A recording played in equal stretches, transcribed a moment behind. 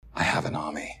have an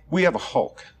army. We have a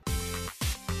Hulk.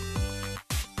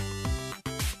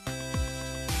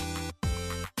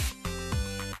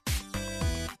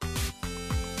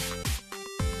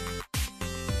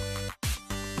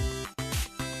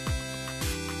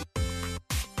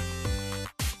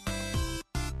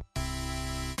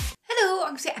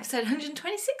 Welcome to episode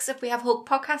 126 of We Have Hulk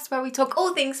podcast, where we talk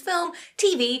all things film,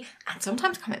 TV, and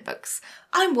sometimes comic books.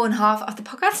 I'm one half of the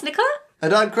podcast, Nicola.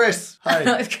 And I'm Chris. Hi.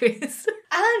 I'm Chris.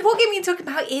 And what are we talking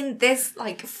about in this,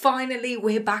 finally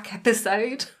we're back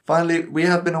episode? Finally, we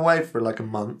have been away for a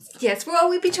month. Yes, well,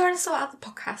 we've been trying to sort out the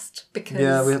podcast because...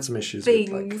 Yeah, we had some issues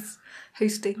with,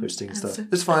 hosting stuff.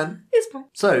 It's fine. It's fine.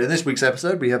 So, in this week's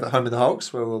episode, we have At Home with the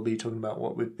Hulks, where we'll be talking about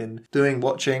what we've been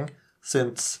watching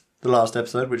since the last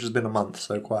episode, which has been a month,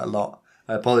 so quite a lot.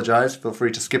 I apologise. Feel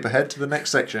free to skip ahead to the next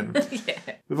section. Yeah.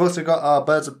 We've also got our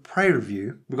Birds of Prey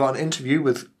review. We've got an interview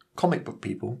with comic book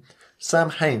people, Sam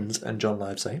Haines and John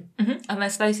Livesay. And their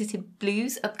Slow City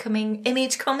Blues, upcoming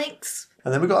Image Comics.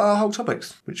 And then we've got our Hulk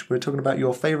topics, which we're talking about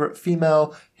your favourite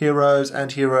female heroes,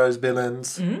 anti-heroes,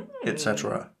 villains,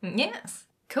 etc. Yes.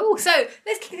 Cool. So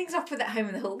let's kick things off with At Home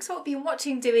with the Hulk. So what have you been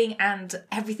watching, doing, and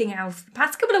everything else the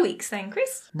past couple of weeks then,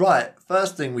 Chris? Right.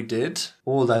 First thing we did,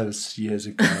 all those years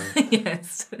ago.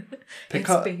 Yes.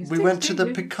 We went to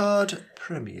the Picard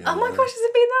premiere. Oh my gosh, has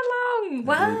it been that long?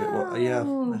 Wow.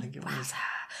 Yeah, I think it was.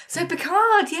 So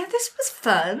Picard, yeah, this was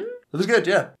fun. It was good,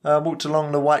 yeah. Walked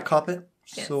along the white carpet,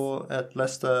 saw at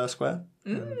Leicester Square.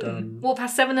 And, walked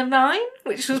past 7 of 9,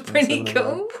 which was pretty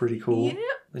cool. Pretty cool. Yeah.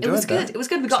 It was good. It was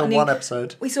good. We got one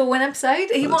episode. We saw one episode.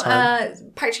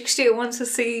 Patrick Stewart wants to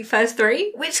see first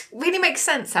 3, which really makes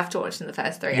sense after watching the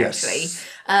first 3, actually.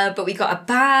 But we got a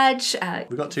badge.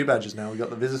 We got 2 badges now. We got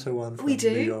the visitor one from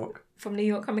New York. From New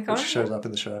York Comic Con. Which shows up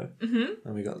in the show. Mm-hmm.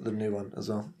 And we got the new one as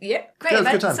well. Yeah, great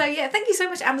event. So thank you so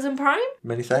much, Amazon Prime.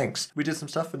 Many thanks. We did some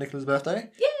stuff for Nicola's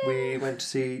birthday. Yeah. We went to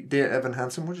see Dear Evan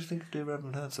Hansen. What did you think of Dear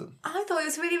Evan Hansen? I thought it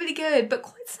was really, really good, but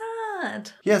quite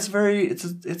sad. Yeah, it's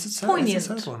a sad, poignant. It's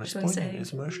a sad one. It's poignant.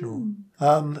 It's emotional.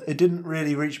 It didn't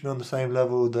really reach me on the same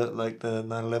level that the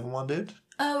 9/11 one did.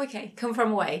 Oh, okay. Come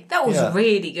From Away. That was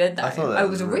really good, though. I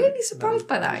was really surprised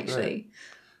by that, actually. Great.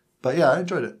 But yeah, I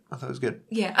enjoyed it. I thought it was good.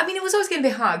 Yeah, I mean, it was always going to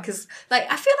be hard because, I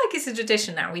feel like it's a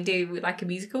tradition now. We do, a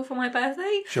musical for my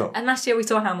birthday. Sure. And last year we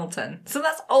saw Hamilton. So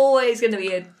that's always going to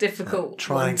be a difficult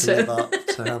trying to live up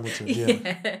to Hamilton,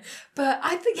 yeah. But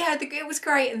I think, it was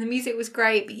great and the music was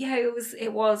great. But yeah,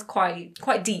 it was quite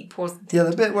deep, wasn't it? Yeah,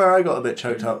 the bit where I got a bit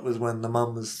choked up was when the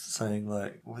mum was saying,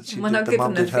 what she We're did. not The good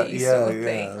mum did enough her. for you sort of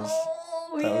thing.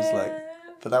 That was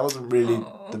but that wasn't really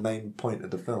the main point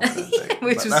of the film, I don't think.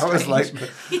 Which was that was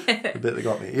the bit that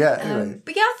got me. Yeah, anyway.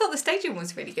 But yeah, I thought the staging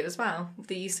was really good as well.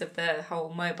 The use of the whole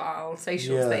mobile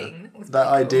social thing. Was that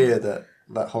cool. idea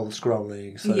that whole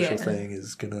scrolling social thing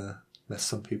is going to mess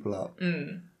some people up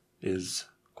is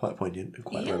quite poignant and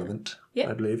quite relevant,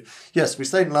 I believe. Yes, we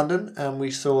stayed in London and we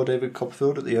saw David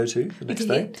Copperfield at the O2 the next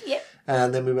day. Yep.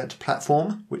 And then we went to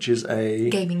Platform, which is a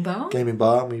gaming bar,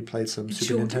 and we played some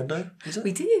Super Nintendo.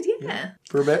 We did, yeah.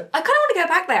 For a bit. I kind of want to go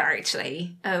back there,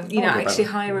 actually. Actually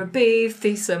hire a booth,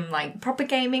 do some proper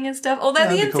gaming and stuff. Although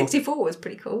the N64 was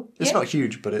pretty cool. It's not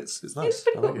huge, but it's nice. It's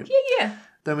pretty cool. Yeah.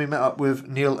 Then we met up with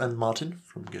Neil and Martin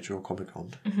from Get Your Comic Con,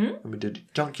 and we did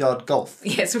Junkyard Golf.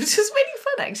 Yes, which was really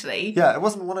fun, actually. Yeah, it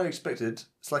wasn't what I expected.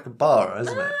 It's like a bar,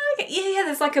 isn't it? Okay. Yeah,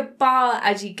 there's a bar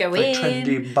as you go in.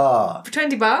 Trendy bar.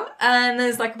 Trendy bar, and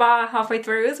there's a bar halfway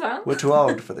through as well. We're too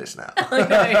old for this now. I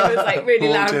know, it was really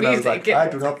loud music. I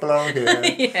do not belong here.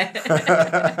 Yeah.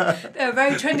 They're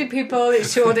very trendy people,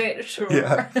 it's sure.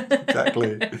 Yeah,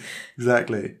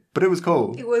 exactly. But it was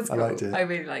cool. It was cool. I liked it. I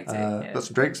really liked it. Got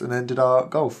some drinks and then did our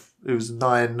golf. It was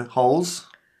 9 holes.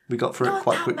 We got through it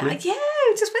quite quickly. Yeah,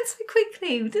 it just went so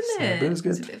quickly, didn't it? But it was good.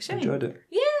 It was a bit of a shame. Enjoyed it.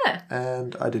 Yeah.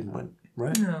 And I didn't win,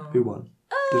 right? No. Who won?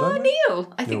 Did I win?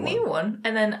 Neil. I think Neil won.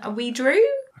 And then we drew.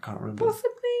 I can't remember.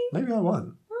 Possibly. Maybe I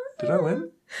won. Did I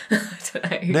win? I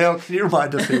don't know. Neil, can you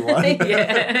remind us who won?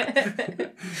 Yeah.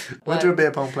 Went to a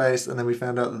beer pong place and then we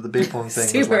found out that the beer pong thing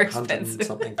was Super 100 and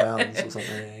something pounds or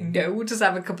something. No, we'll just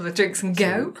have a couple of drinks and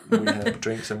go. So we had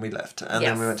drinks and we left. And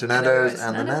then we went to Nando's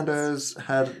and the Nando's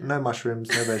had no mushrooms,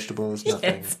 no vegetables,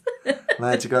 nothing. Yes. And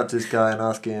I had to go up to this guy and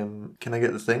ask him, can I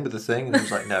get the thing with the thing? And he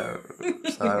was like, no.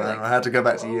 So I had to go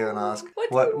back to you and ask,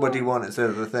 what do you want instead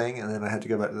of the thing? And then I had to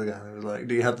go back to the guy and I was like,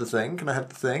 do you have the thing? Can I have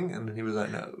the thing? And he was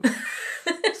like, no.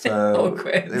 So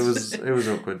awkward. It was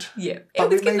awkward. Yeah. But It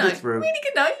was we good made night. it through. Really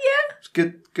good night, yeah. It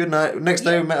was good night. Next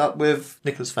day we met up with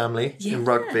Nicola's family in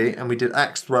rugby and we did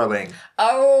axe throwing.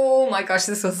 Oh my gosh,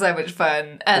 this was so much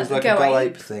fun. It was like a go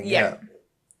ape thing, yeah.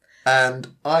 And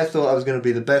I thought I was going to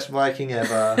be the best Viking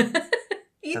ever.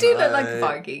 You And do look like a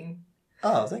Viking.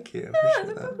 Oh, thank you. Yeah,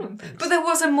 no problem. But there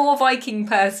was a more Viking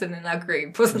person in our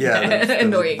group, wasn't there?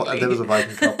 Annoyingly. There was a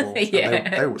Viking couple.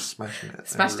 Yeah. They were smashing it.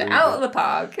 Smashed They it were out really of the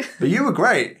park. good. But you were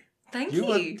great. Thank You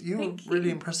you. were really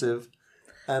impressive.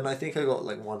 And I think I got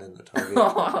like 1 in the target.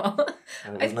 Aww.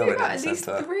 And I it was think I nowhere got near at the least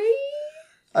centre. 3.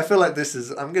 I feel like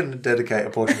I'm going to dedicate a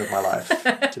portion of my life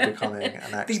to becoming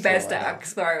an axe The best thrower now.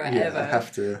 axe thrower Yeah, ever. I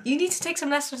have to. You need to take some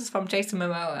lessons from Jason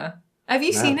Momoa. Have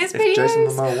you Now, seen his if videos? Jason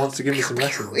Momoa wants to give me some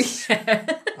lessons,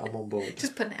 Yeah. I'm on board.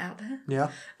 Just putting it out there. Yeah,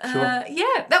 sure.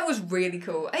 Yeah, that was really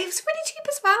cool. It was really cheap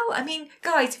as well. I mean,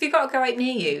 guys, if you've got a go out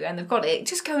near you and they've got it,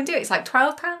 just go and do it. It's like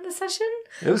 £12 a session.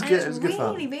 It was And good. it's It was good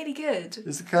fun. really, really good.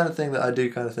 It's the kind of thing that I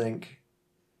do kind of think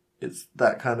it's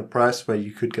that kind of price where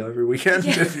you could go every weekend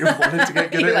if you wanted to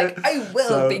get good You're at like, it. I will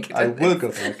So be good I at will this. go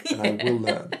back and I will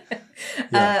learn.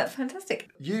 Yeah. Fantastic.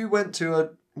 You went to a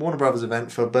Warner Brothers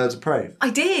event for Birds of Prey. I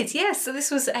did, yes. So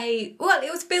this was it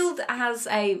was billed as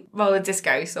a roller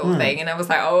disco sort Hmm. of thing, and I was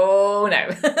like, oh no.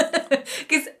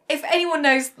 Because if anyone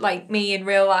knows, like, me in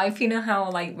real life, you know how,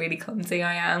 like, really clumsy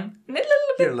I am. You're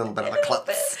a little bit of a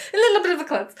klutz. A little bit of a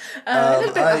klutz. A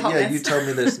little bit of a hotness. Yeah, you told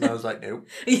me this and I was like, nope.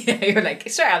 Yeah, you're like,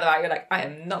 straight out of the back, you're like, I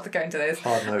am not going to this.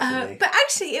 Hard no for me. But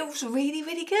actually, it was really,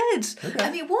 really good. Okay.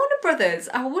 I mean, Warner Brothers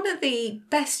are one of the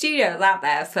best studios out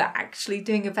there for actually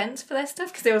doing events for their stuff,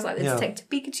 because there was like the Yeah. Detective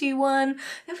Pikachu one.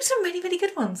 There were some really, really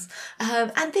good ones.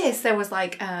 And there was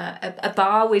like a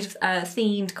bar with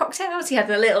themed cocktails. You had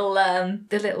the little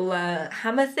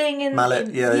hammer thing in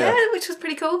Mallet, yeah. which was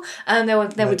pretty cool. They were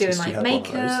doing Noticed you like had one of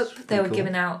those. makeup. They Pretty were cool.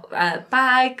 giving out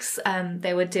bags.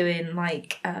 They were doing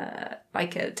like a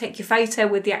take your photo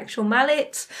with the actual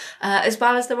mallet, as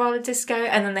well as the roller disco.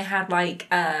 And then they had like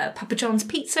Papa John's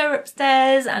pizza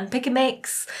upstairs and Pick a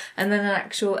Mix, and then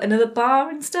another bar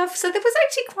and stuff. So there was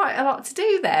actually quite a lot to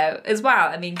do there as well.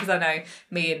 I mean, because I know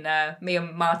me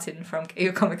and Martin from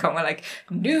KU Comic Con were like,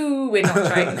 no, we're not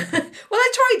trying. Well,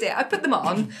 I tried it. I put them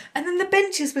on, and then the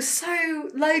benches were so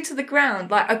low to the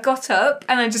ground. Like, I got up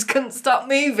and I just couldn't stop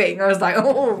moving. I was like,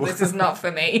 oh, this is not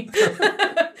for me.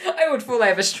 I would fall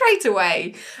over straight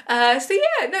away.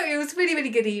 It was a really, really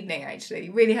good evening, actually.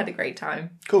 Really had a great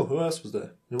time. Cool. Who else was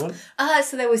there? Anyone?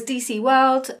 So there was DC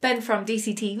World, Ben from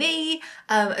DC TV,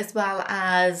 as well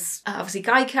as obviously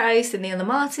Geico, so Neil and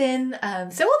Martin.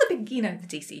 So all the big,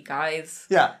 the DC guys.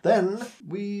 Yeah. Then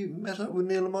we met up with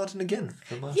Neil and Martin again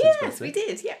for Martin's Yes, birthday. we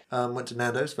did, yeah. Went to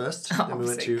Nando's first. Oh, then we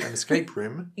went sick. to an escape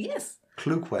room. Yes.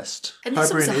 Clue Quest. And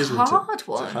this was a hard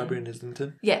one. Is it Highbury in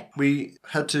Islington? Yeah. We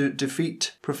had to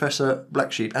defeat Professor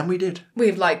Black Sheep, and we did. We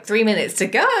have like 3 minutes to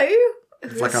go.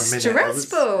 It was Like a minute.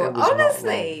 stressful, It was not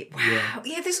honestly. long. Yeah. Wow.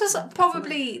 Yeah, this was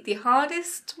probably the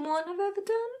hardest one I've ever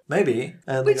done. Maybe.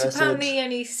 And Which the guy apparently said,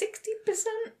 only 60%.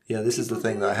 yeah, this is the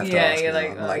thing that I have to Yeah, ask. you're now.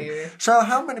 like, I'm oh, like, you- so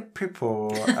how many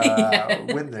people Yeah.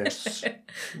 win this?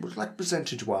 Like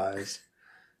percentage-wise.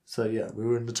 So yeah, we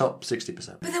were in the top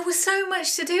 60%. But there was so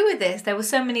much to do with this. There were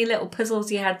so many little puzzles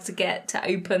you had to get to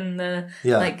open the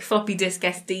Yeah. floppy disk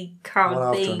SD card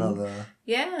One thing. after another.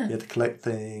 Yeah. You had to collect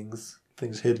things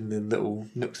hidden in little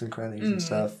nooks and crannies and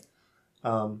stuff.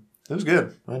 It was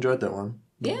good. I enjoyed that one.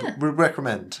 Yeah. Would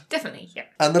recommend. Definitely, yeah.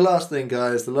 And the last thing,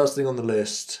 guys, the last thing on the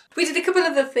list. We did a couple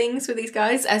of other things with these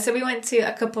guys. So we went to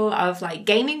a couple of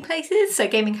gaming places, so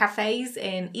gaming cafes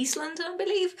in East London, I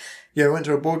believe. Yeah, we went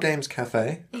to a board games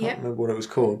cafe. Can't Yeah. remember what it was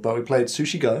called, but we played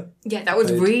Sushi Go. Yeah, that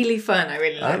was Played- really fun. I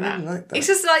really I like that. really like that. It's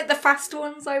just like the fast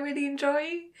ones I really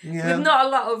enjoy. Yeah. With not a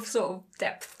lot of sort of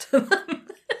depth to them.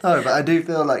 No, but I do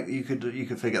feel like you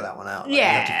could figure that one out. Like, you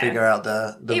have to Yeah. figure out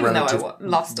the Even though I relative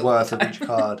lost all worth the of each time.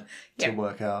 card Yeah. to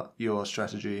work out your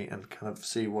strategy and kind of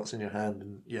see what's in your hand.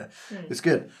 And yeah, Hmm. it's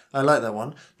good. I like that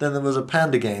one. Then there was a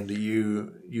panda game that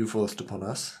you forced upon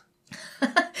us.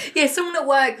 Yeah, someone at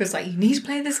work was like, you need to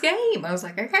play this game. I was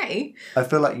like, okay. I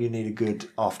feel like you need a good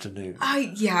afternoon.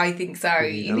 I think so. You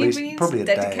You need at need, least we need probably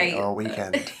to a dedicate day or a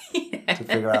weekend yeah. to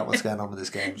figure out what's going on with this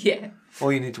game. Yeah.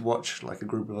 Or you need to watch like a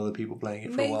group of other people playing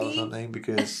it for a while or Maybe. something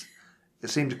because it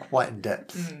seemed quite in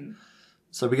depth. Mm.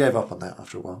 So we gave up on that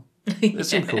after a while. It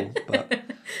seemed cool, but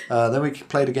then we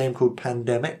played a game called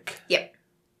Pandemic. Yep.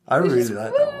 I Which really is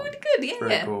like that one. really good, yeah.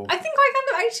 Very cool. I think I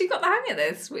kind of actually got the hang of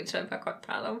this, which I'm quite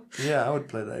proud of. Yeah, I would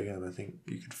play that again. I think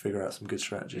you could figure out some good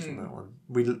strategies Mm. in that one.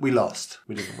 We lost.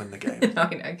 We didn't win the game.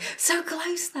 I know. So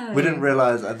close though. We didn't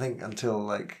realise, I think, until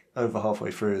like over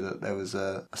halfway through that there was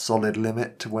a solid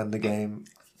limit to when the game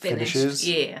finishes.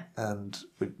 Yeah. And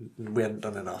we hadn't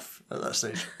done enough at that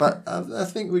stage. But I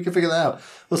think we can figure that out.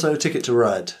 Also, Ticket to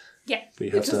Ride. Yeah. We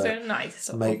have Which is to very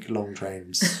nice. Make long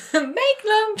trains. Make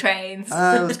long trains.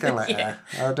 I was kind of like, Yeah.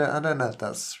 I don't know if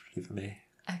that's really for me.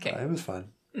 Okay. But it was fun.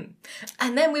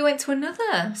 And then we went to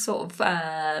another sort of,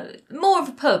 more of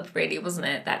a pub, really, wasn't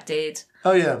it? That did.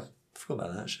 Oh, yeah. I forgot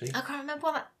about that, actually. I can't remember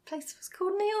what that place was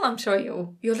called, Neil. I'm sure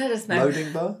you'll let us know.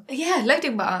 Loading Bar? Yeah,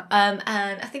 Loading Bar. And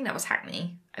I think that was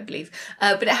Hackney, I believe.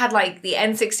 But it had like the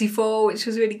N64, which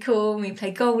was really cool. And we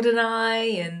played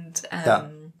GoldenEye and...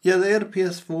 Yeah, they had a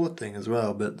PS4 thing as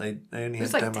well, but they only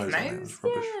had like demos on it. It was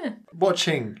rubbish. Yeah.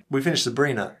 Watching, we finished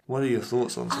Sabrina. What are your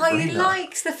thoughts on Sabrina? I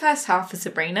liked the first half of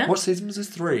Sabrina. What season was this?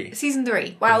 3? Season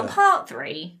 3. Well, part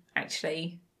 3,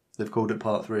 actually. They've called it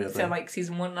part 3, I think. So like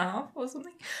season 1.5 or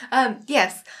something.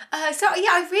 Yes. So yeah,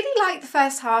 I really liked the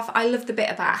first half. I loved the bit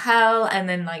about Hell and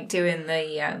then like doing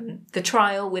the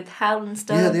trial with Hell and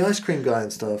stuff. Yeah, the ice cream guy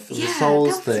and stuff. And Yeah, the souls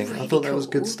that was thing. really I thought that was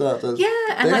good cool. stuff. Yeah,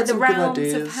 and they like had the some good realms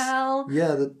ideas. of Hell. Yeah,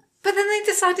 But then they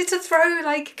decided to throw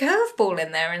like a curveball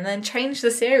in there and then change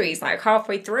the series like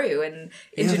halfway through and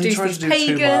introduce these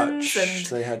pagans and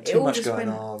they had it too all much just going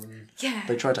went- on. Yeah.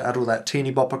 They tried to add all that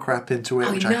teeny bopper crap into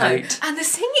it, which I know. hate. And the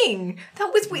singing.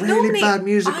 That was weird. Really Normally, bad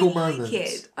musical I moments. like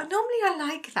it. Normally I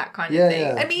like that kind Yeah, of thing.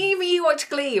 yeah. I mean, even you watch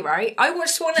Glee, right? I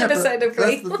watched one Yeah, but episode of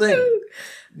Glee. that's the thing.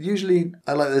 Usually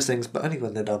I like those things, but only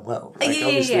when they're done well. Like, Yeah,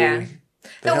 obviously, yeah. they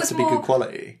That have was to be more- good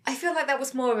quality. I feel like that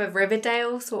was more of a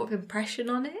Riverdale sort of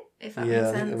impression on it, if that Yeah, makes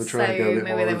I sense. think they were trying to go a bit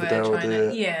maybe more they were Riverdale with trying it.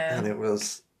 to, yeah. And it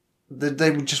was...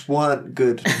 They just weren't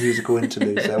good musical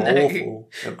interludes. They were No. awful.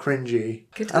 They were cringy.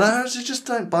 Good And I just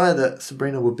don't buy that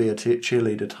Sabrina would be a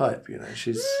cheerleader type, you know.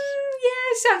 She's...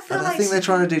 Yes, I feel And like I think they're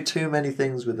trying to do too many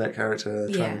things with that character.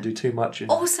 They're trying Yeah. to do too much.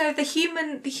 Also, the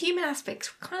human aspect's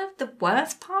kind of the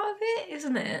worst part of it,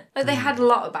 isn't it? Like Mm. they had a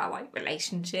lot about like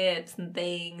relationships and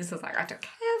things. I was like, I don't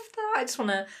care for that. I just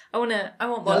I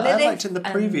want more I Lilith. liked in the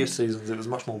and- previous seasons it was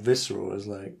much more visceral. It was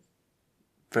like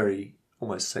very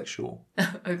almost sexual,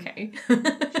 Okay.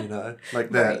 you know.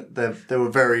 Like Right. they were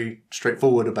very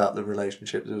straightforward about the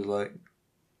relationships. It was like,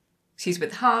 She's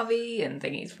with Harvey and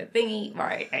Thingy's with Thingy.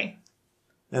 Right. Okay.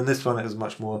 and this one it was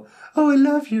much more. Oh, I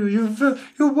love you.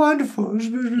 You're wonderful.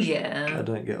 Yeah. I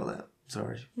don't get all that.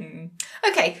 Sorry.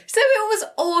 Okay. So it was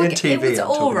all In TV, it was I'm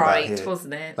all talking about right, here.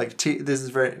 wasn't it? Like this is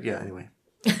very Anyway,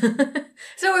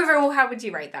 So overall, how would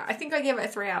you rate that? I think I gave it a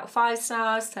 3 out of 5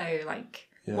 stars. So like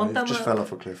yeah, one it thumb just up. fell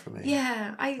off a cliff for me.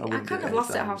 Yeah, I wouldn't kind give of it lost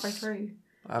it thumbs. halfway through.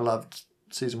 I loved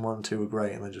season 1 and 2 were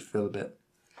great, and I just feel a bit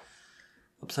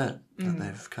upset that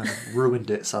they've kind of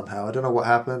ruined it somehow. I don't know what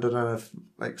happened. I don't know if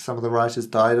like some of the writers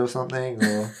died or something,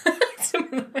 or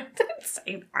Don't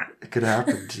say that. it could have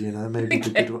happened. You know, maybe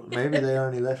maybe they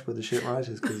only left with the shit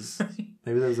writers because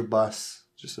maybe there was a bus,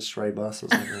 just a stray bus or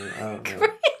something. I don't know.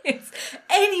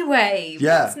 Anyway,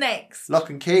 Yeah. what's next? Lock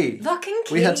and Key. Lock and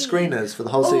Key. We had screeners for the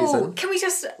whole season. Can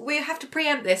we have to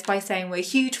preempt this by saying we're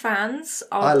huge fans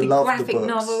of I the love graphic the books.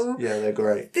 novel. Yeah, they're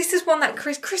great. This is one that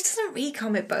Chris doesn't read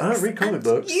comic books. I don't read comic and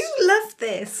books. You love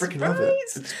this. Freaking right? love it.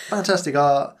 It's fantastic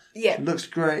art. Yeah. It looks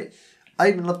great. I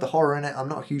even love the horror in it. I'm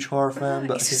not a huge horror fan,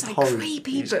 but It's I just, think like, horror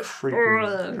creepy, is but- creepy.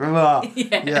 Ugh.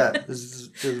 yeah, Yeah. there's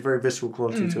a very visceral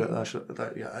quality to it.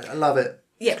 I love it.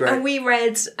 Yeah, It's great. and we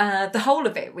read the whole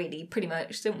of it, really, pretty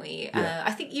much, didn't we? Yeah.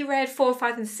 I think you read 4,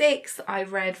 5, and 6. I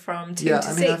read from 2 Yeah, to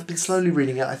I 6. mean, I've been slowly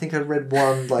reading it. I think I read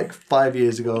 1 like 5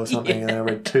 years ago or something, and then I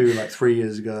read 2 like 3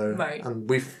 years ago. Right. And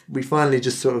we finally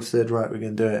just sort of said, right, we're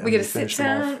going to do it. We're going to sit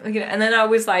down. And then I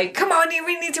was like, come on, you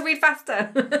really need to read faster.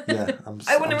 Yeah,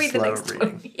 I want to I'm read the slow next at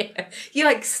one. reading. Yeah. You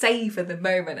like savor the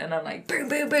moment, and I'm like, boom,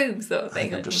 boom, boom, sort of I think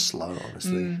thing. I'm just slow,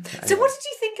 honestly. So what did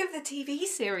you think of the TV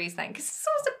series then? Because this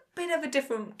was a bit of a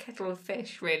different kettle of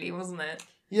fish, really, wasn't it?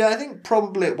 Yeah, I think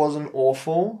probably it wasn't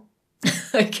awful.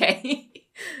 Okay.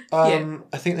 I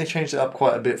think they changed it up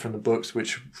quite a bit from the books,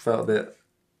 which felt a bit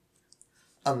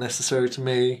unnecessary to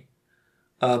me.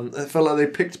 It felt like they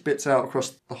picked bits out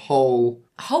across the whole,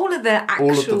 Whole of the actual...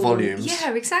 all of the volumes.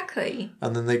 Yeah, exactly.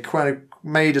 and then they kind of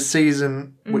made a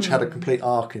season which had a complete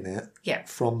arc in it Yeah.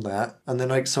 from that. And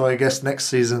then so I guess next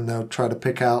season they'll try to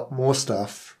pick out more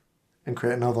stuff and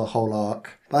create another whole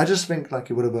arc. But I just think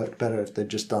like it would have worked better if they'd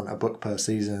just done a book per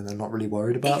season and not really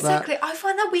worried about Exactly. I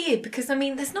find that weird because, I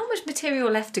mean, there's not much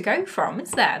material left to go from, is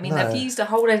there? I mean, No. they've used a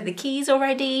whole load of the keys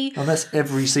already. that. Unless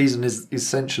every season is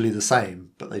essentially the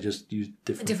same, but they just use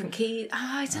Different keys. Oh,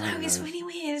 I don't know. It's really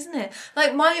weird, isn't it?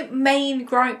 Like, my main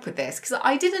gripe with this, because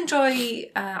I did enjoy...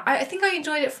 I think I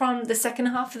enjoyed it from the second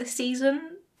half of the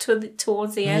season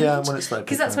towards the end. Yeah, when it started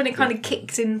because that's when it picking up kind a of bit.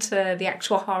 kicked into the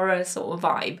actual horror sort of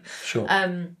vibe. Sure.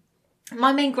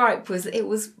 My main gripe was it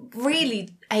was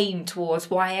really aimed towards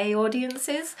YA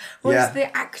audiences, whereas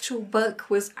the actual book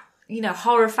was,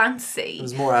 horror fantasy. It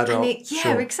was more adult.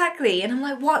 Sure. Exactly. And I'm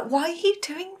like, why are you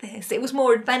doing this? It was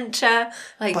more adventure,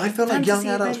 like. But I feel like young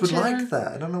fantasy adults would adventure. like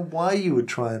that. I don't know why you would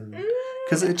try and...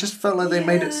 Because it just felt like they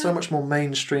made it so much more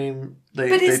mainstream. They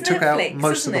took Netflix, out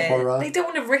most of the horror. They don't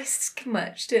want to risk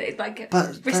much, do it? Like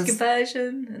But risk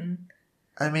aversion and.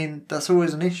 I mean, that's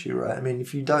always an issue, right? I mean,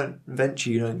 if you don't venture,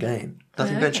 you don't gain.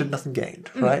 Nothing ventured, nothing gained,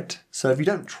 right? So if you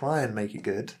don't try and make it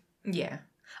good... Yeah.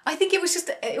 I think it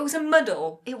was a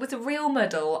muddle. It was a real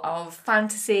muddle of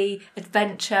fantasy,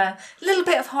 adventure, a little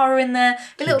bit of horror in there,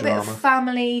 a little bit of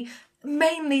family,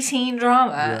 mainly teen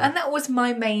drama. Yeah. And that was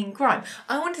my main gripe.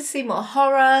 I wanted to see more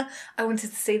horror. I wanted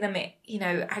to see them,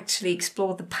 actually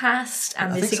explore the past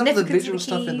and the significance of the keys. I think some of the visual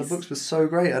stuff in the books was so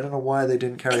great. I don't know why they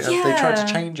didn't carry it out. They tried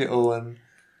to change it all, and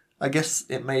I guess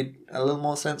it made a little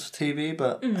more sense for TV,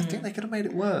 but I think they could have made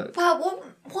it work. Well,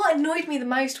 what annoyed me the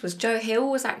most was Joe Hill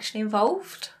was actually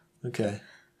involved. Okay.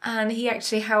 And he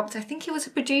actually helped. I think he was a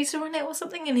producer on it or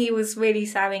something, and he was really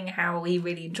saying how he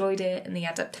really enjoyed it and the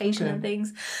adaptation and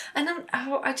things. And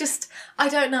I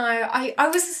don't know. I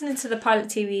was listening to the Pilot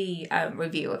TV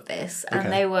review of this,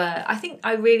 and they were. I think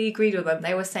I really agreed with them.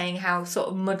 They were saying how sort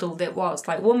of muddled it was.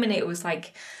 Like 1 minute it was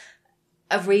like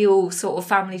a real sort of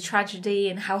family tragedy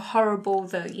and how horrible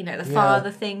the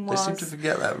father thing was. They seem to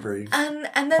forget that very.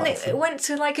 And then it went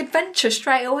to like adventure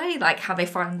straight away, like how they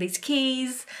found these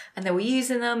keys and they were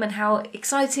using them and how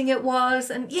exciting it was.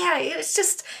 And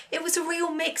it was a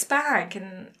real mixed bag.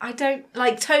 And I don't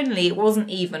tonally it wasn't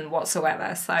even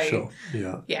whatsoever. So sure,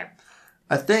 yeah.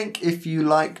 I think if you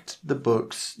liked the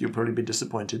books, you'll probably be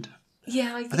disappointed.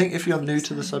 Yeah, I think if you're new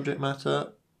to the subject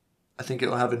matter, I think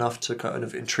it'll have enough to kind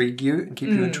of intrigue you and keep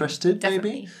you interested,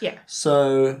 definitely. Maybe. Yeah.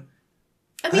 So,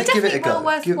 I mean, give it a go.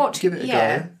 Worth watching. Give it a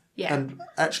go. Yeah. And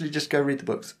actually just go read the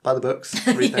books. Buy the books.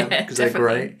 Read them because they're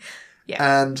great.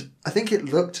 Yeah. And I think it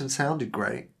looked and sounded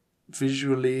great.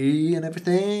 Visually and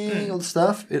everything, all the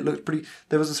stuff. It looked pretty...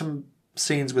 There was some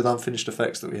scenes with unfinished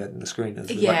effects that we had in the screeners.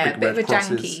 With a bit of a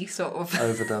janky sort of...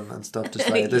 over them and stuff. Just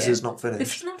like, this is not finished.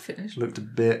 This is not finished. Looked a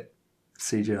bit...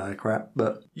 CGI crap,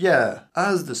 but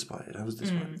I was disappointed.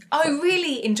 I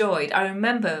really enjoyed. I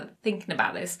remember thinking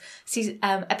about this.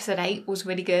 Episode 8 was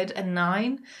really good, and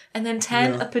 9, and then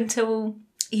 10 up until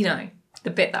the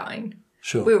bit 9.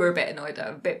 Sure, we were a bit annoyed,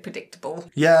 a bit predictable.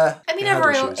 Yeah, I mean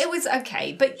overall it was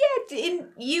okay, but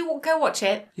you go watch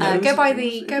it. Go buy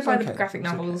the graphic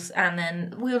novels, and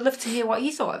then we would love to hear what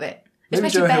you thought of it. Maybe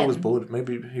Joe Hill was bored.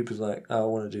 Maybe he was like, I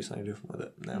want to do something different with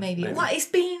it now. Maybe. Well, it's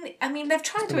been... I mean, they've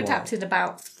tried to adapt it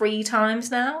about 3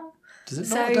 times now. Does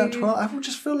it not adapt well? I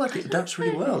just feel like it adapts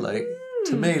really well. Like,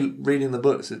 to me, reading the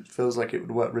books, it feels like it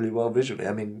would work really well visually.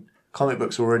 I mean, comic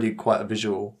books are already quite a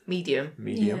visual... Medium,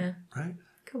 right?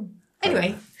 Cool.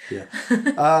 Anyway.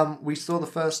 We saw the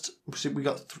first... We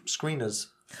got screeners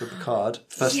for Picard.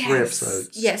 First 3 episodes.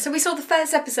 Yeah, so we saw the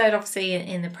first episode, obviously,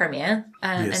 in the premiere.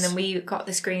 And then we got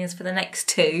the screeners for the next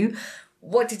 2.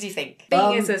 What did you think?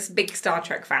 Being as a big Star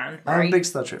Trek fan, right? I'm a big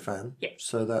Star Trek fan. Yeah.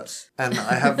 So that's... And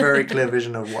I have very clear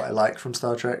vision of what I like from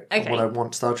Star Trek. And what I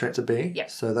want Star Trek to be. Yeah.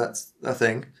 So that's a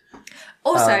thing.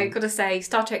 Also, got to say,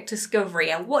 Star Trek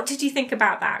Discovery. What did you think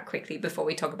about that, quickly, before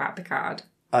we talk about Picard?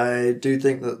 I do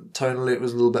think that tonally it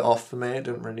was a little bit off for me. It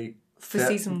didn't really fit. For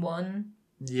season 1?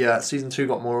 Yeah, season 2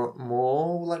 got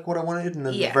more like what I wanted, and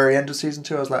then the very end of season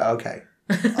 2, I was like, okay,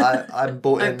 I'm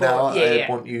bought in now. I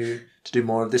want you to do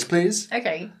more of this, please.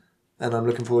 Okay. And I'm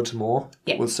looking forward to more.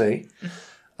 Yeah. We'll see.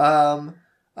 I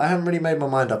haven't really made my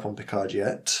mind up on Picard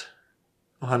yet,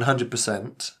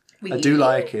 100%. I do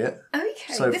like it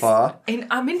so far.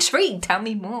 I'm intrigued. Tell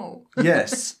me more.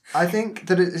 Yes. I think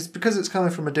that it's because it's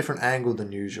coming from a different angle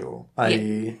than usual.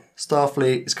 I.e.,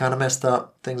 Starfleet is kind of messed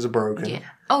up. Things are broken. Yeah.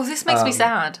 Oh, this makes me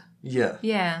sad. Yeah.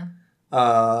 Yeah.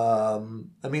 I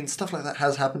mean, stuff like that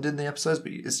has happened in the episodes,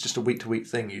 but it's just a week-to-week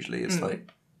thing usually. It's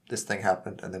like, this thing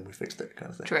happened and then we fixed it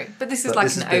kind of thing. True. But this is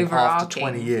like an overarching...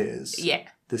 After 20 years,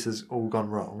 this has all gone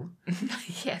wrong.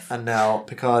 Yes. And now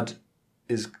Picard's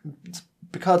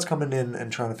coming in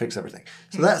and trying to fix everything.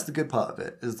 So that's the good part of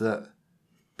it, is that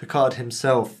Picard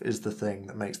himself is the thing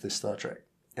that makes this Star Trek.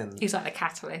 And he's like the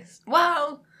catalyst.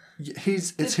 Well...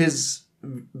 It's his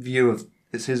view of...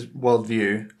 It's his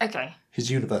worldview. Okay.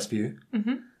 His universe view.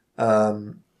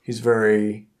 Mm-hmm. He's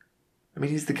very... I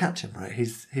mean, he's the captain, right?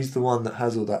 He's the one that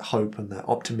has all that hope and that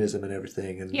optimism and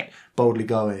everything, and boldly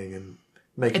going and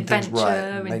making things right.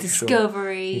 And making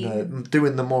discovery. Sure,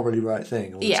 doing the morally right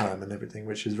thing all the time and everything,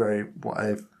 which is very what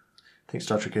I think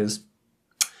Star Trek is.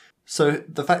 So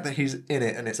the fact that he's in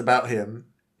it and it's about him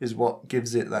is what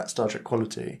gives it that Star Trek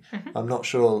quality. I'm not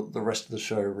sure the rest of the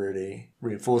show really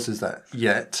reinforces that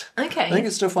yet. Okay. I think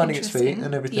it's still finding its feet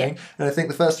and everything. Yeah. And I think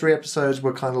the first 3 episodes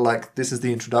were kind of like, this is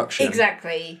the introduction.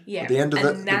 Exactly, yeah. At the end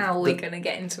of now we're going to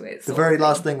get into it. The very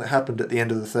last thing that happened at the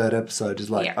end of the 3rd episode is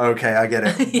like, okay, I get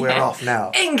it. We're off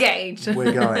now. Engaged.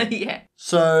 We're going. Yeah.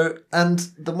 So, and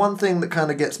the one thing that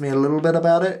kind of gets me a little bit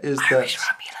about it is Irish that...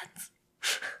 Romulans.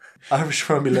 Irish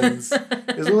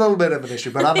Romulans is a little bit of an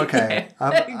issue, but I'm okay.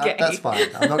 Okay. That's fine.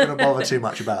 I'm not going to bother too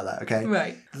much about that, okay?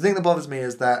 Right. The thing that bothers me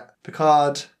is that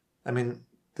Picard, I mean,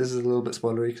 this is a little bit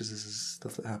spoilery because this is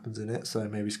stuff that happens in it, so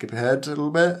maybe skip ahead a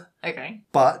little bit. Okay.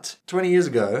 But 20 years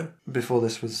ago, before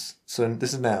this was... So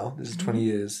this is 20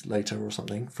 years later or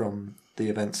something from the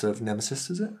events of Nemesis,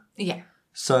 is it? Yeah.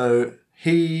 So...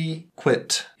 He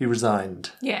quit. He resigned.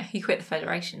 Yeah, he quit the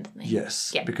Federation, didn't he?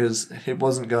 Yes. Yeah. Because it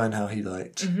wasn't going how he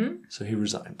liked. So he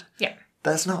resigned. Yeah.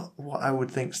 That's not what I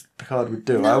would think Picard would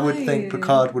do. No. I would think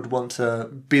Picard would want to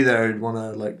be there and want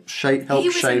to like help shape he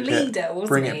was a leader, it, wasn't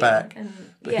bring he? it back. And,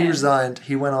 but he resigned.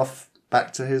 He went off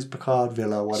back to his Picard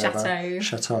villa, whatever.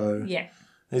 Chateau. Yeah.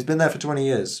 He's been there for 20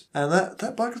 years. And that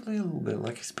buggers me a little bit.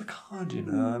 Like, he's Picard, you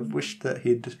know. I wish that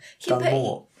he'd done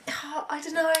more. I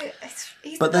don't know.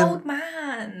 He's But an then- old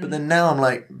man. But then now I'm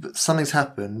like, but something's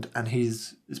happened and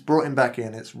it's brought him back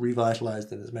in, it's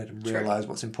revitalised and it's made him realise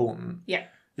what's important. Yeah.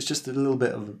 It's just a little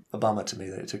bit of a bummer to me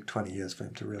that it took 20 years for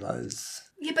him to realise.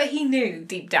 Yeah, but he knew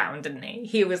deep down, didn't he?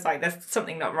 He was like, there's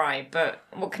something not right, but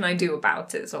what can I do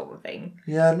about it, sort of thing.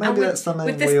 Yeah, maybe And with, that's something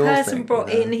with this we all person think,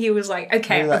 brought you know. in, he was like,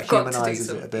 okay, Maybe I've that got to do humanises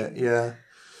something. it a bit, yeah.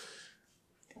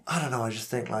 I don't know, I just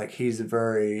think like he's a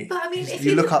very... But I mean, if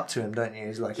you you look look- up to him, don't you?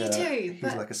 He's like You do, he's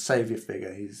but- like a saviour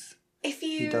figure. If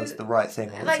He you does the right thing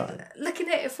all the time. looking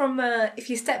at it from if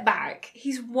you step back,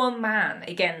 he's one man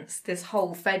against this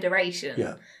whole federation.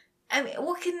 Yeah. I mean,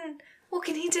 what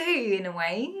can he do in a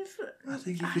way? I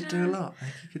think he could do a lot.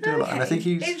 And I think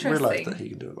he's Interesting. realised that he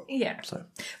can do a lot. Yeah. So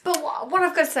But what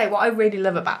I've got to say, what I really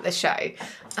love about this show,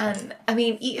 and I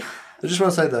mean, I just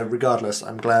want to say though, regardless,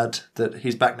 I'm glad that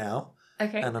he's back now.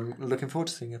 okay, And I'm looking forward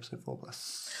to seeing episode 4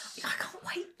 plus. I can't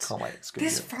wait. Can't wait. It's good.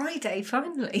 This Friday,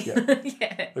 finally. Yeah.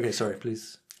 Yeah. Okay, sorry,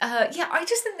 please. Yeah, I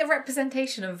just think the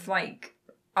representation of like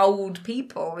old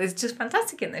people is just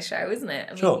fantastic in this show, isn't it?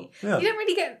 I mean, Sure, yeah. You don't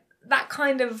really get that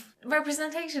kind of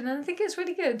representation, and I think it's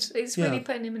really good. It's really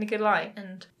putting him in a good light,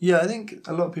 and Yeah, I think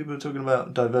a lot of people are talking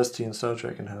about diversity in Star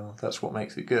Trek and how that's what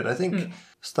makes it good. I think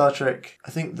Star Trek, I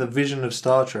think the vision of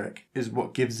Star Trek is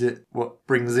what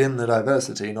brings in the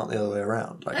diversity, not the other way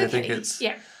around. Like, I think it's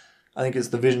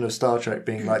the vision of Star Trek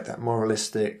being like that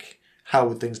moralistic, how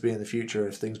would things be in the future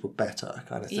if things were better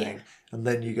kind of thing. Yeah. And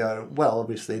then you go, well,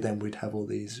 obviously then we'd have all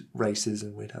these races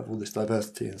and we'd have all this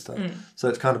diversity and stuff. So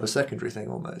it's kind of a secondary thing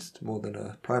almost, more than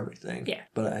a primary thing. Yeah.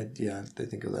 But I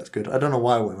think that's good. I don't know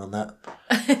why I went on that.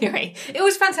 Anyway, it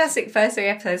was fantastic first 3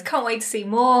 episodes. Can't wait to see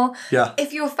more. Yeah.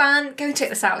 If you're a fan, go check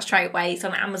this out straight away. It's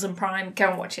on Amazon Prime. Go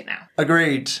and watch it now.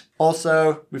 Agreed.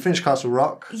 Also, we finished Castle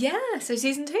Rock. Yeah, so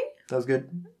season 2? That was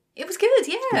good. It was good,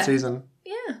 yeah. Good season.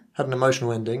 Yeah. Had an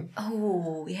emotional ending,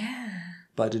 Oh, yeah.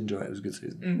 but I did enjoy it. It was a good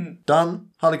season. Done.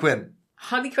 Harley Quinn.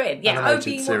 Harley Quinn. Yeah, I've Animated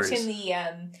been series. watching the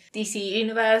DC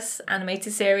Universe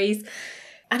animated series.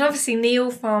 And obviously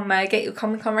Neil from Get Your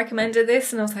Comic Con recommended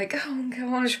this, and I was like, oh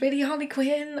gosh, really, Harley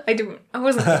Quinn? I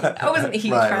wasn't a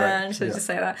huge fan, should I just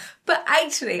say that? But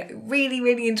actually, I really,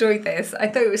 really enjoyed this. I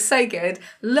thought it was so good.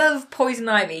 Love Poison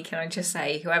Ivy, can I just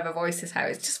say? Whoever voices her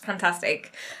is just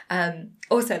fantastic.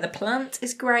 Also, the plant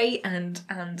is great, and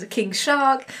King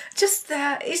Shark.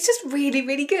 It's just really,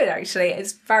 really good. Actually,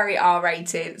 it's very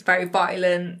R-rated. It's very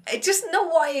violent. It's just not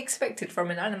what I expected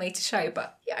from an animated show,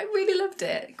 but yeah, I really loved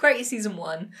it. Great season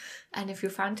 1, and if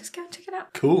you're a fan, just go and check it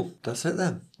out. Cool. That's it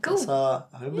then. Cool. That's our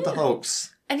Home of the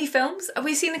Hulks. Any films? Have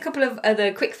we seen a couple of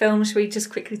other quick films? Should we just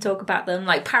quickly talk about them?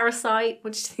 Like Parasite.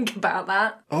 What did you think about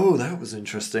that? Oh, that was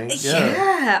interesting.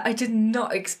 Yeah, I did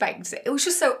not expect it. It was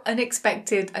just so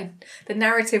unexpected. The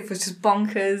narrative was just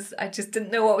bonkers. I just didn't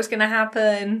know what was going to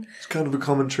happen. It's kind of a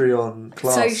commentary on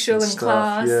class. Social and stuff.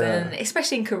 class, Yeah. and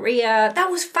especially in Korea. That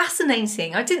was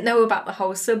fascinating. I didn't know about the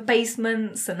whole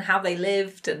sub-basements and how they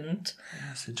lived, and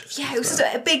That's interesting. yeah, it was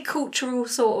just a big cultural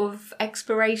sort of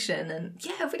exploration, and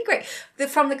yeah, really great.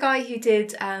 From the guy who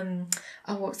did,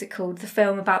 what was it called? The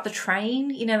film about the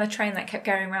train. You know, the train that kept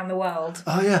going around the world.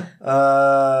 Oh, yeah.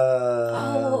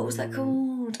 What was that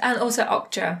called? And also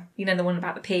Okja. You know, the one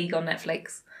about the pig on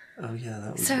Netflix. Oh yeah,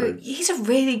 that was So good. he's a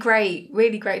really great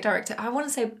director. I want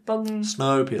to say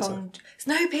Snowpiercer.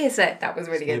 Snowpiercer. That was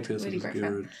really good. Snowpiercer Really was great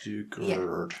film. good. Yeah.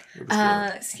 It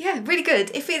was good. So yeah, really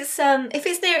good. If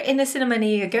it's near in a cinema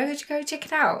near you, go check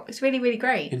it out. It's really, really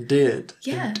great. Indeed.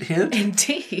 Yeah.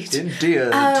 Indeed.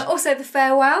 Indeed. Also, The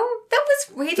Farewell. That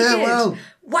was really Farewell. good.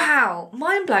 Wow.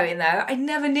 Mind blowing though. I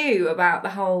never knew about the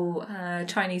whole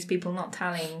Chinese people not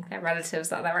telling their relatives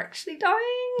that they're actually dying.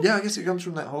 Yeah, I guess it comes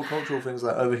from that whole cultural things.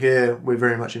 Like over here, we're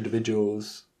very much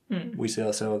individuals. We see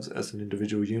ourselves as an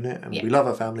individual unit, and we love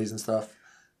our families and stuff,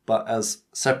 but as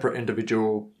separate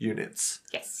individual units.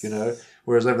 Yes. You know,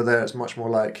 whereas over there, it's much more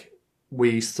like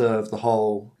we serve the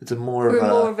whole. It's more We're of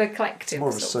more of a collective. more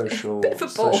of a sort of. social Bit of a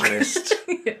Borg. socialist.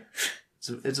 Yeah.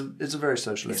 It's a very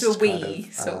socialist. It's a we, kind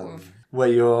of, sort of. Where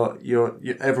you're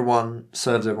everyone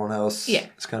serves everyone else. Yeah.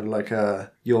 It's kind of like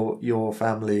your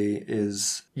family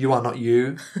is, you are not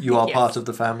you. You are Yes. part of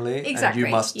the family. Exactly, And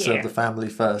you must yeah. serve the family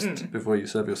first before you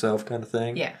serve yourself, kind of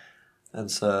thing. Yeah. And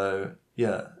so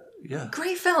yeah.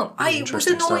 Great film. I was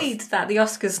interesting annoyed that the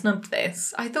Oscars snubbed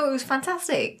this. I thought it was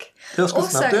fantastic. The Oscars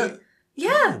snubbed it.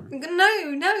 Yeah.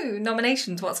 No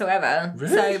nominations whatsoever.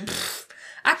 Really? So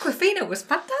Aquafina was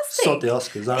fantastic. Sod the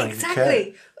Oscars. I don't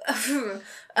Exactly.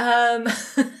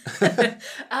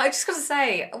 I just got to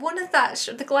say, one of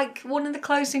the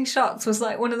closing shots was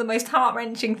like one of the most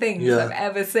heart-wrenching things Yeah. I've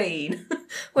ever seen.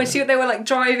 When they were like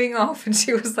driving off, and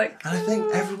she was like, And I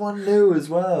think everyone knew as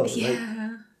well. Like,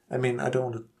 yeah, I mean, I don't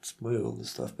want to spoil all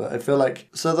this stuff, but I feel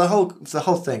like the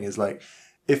whole thing is like,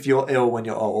 if you're ill when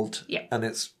you're old Yeah. and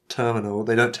it's terminal,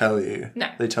 they don't tell you. No.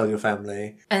 They tell your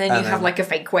family. and then you have like a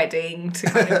fake wedding to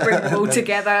kind of bring them all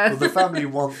together. Well, the family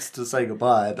wants to say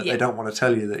goodbye, but Yeah. they don't want to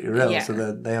tell you that you're ill, Yeah. so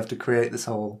then they have to create this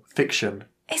whole fiction.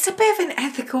 It's a bit of an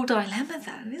ethical dilemma,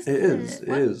 though, isn't it? It is, it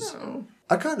is. Wow.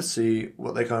 I kind of see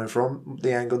what they're coming from,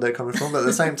 the angle they're coming from, but at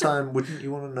the same time, wouldn't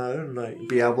you want to know and like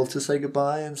be able to say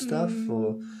goodbye and stuff?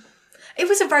 Or It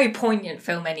was a very poignant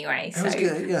film anyway. So was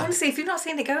good, yeah. honestly, if you've not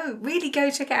seen it,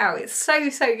 go check it out. It's so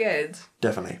good.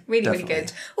 definitely, Really, definitely. really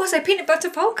good. Also, Peanut Butter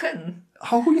Falcon.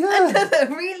 Oh yeah,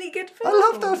 Another really good film. I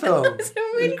love that film. It's a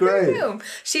really It's great. good film.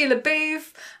 Sheila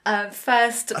Booth,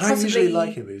 first I don't possibly. usually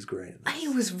like him, but he's great. He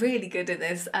was really good in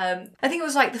this. I think it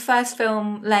was like the first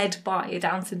film led by a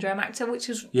Down syndrome actor, which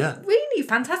was Yeah. really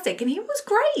fantastic. And he was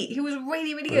great. He was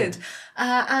really, really good.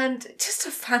 And just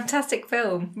a fantastic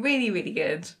film. Really, really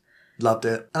good. Loved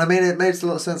it, and I mean, it makes a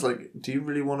lot of sense. Like, do you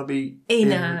really want to be In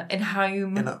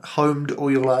home. homed all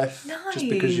your life No. just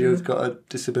because you've got a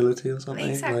disability or something?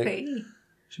 Exactly. Like,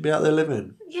 should be out there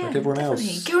living Yeah, like everyone definitely.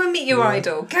 else. Go and meet your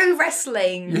idol. Go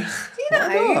wrestling. Yeah. You know.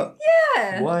 Why not?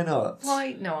 Yeah. Why not?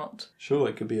 Why not? Sure,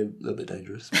 it could be a little bit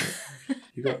dangerous, but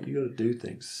you got to do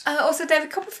things. Also, David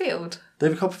Copperfield.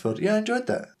 David Copperfield, yeah, I enjoyed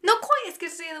that. Not quite as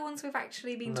good as the other ones we've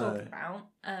actually been No. talking about.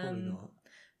 Probably not.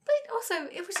 But also,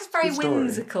 it was just very Good story.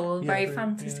 whimsical, Yeah, very very-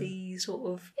 fantasy sort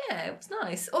of. Yeah, it was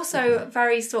nice. Also,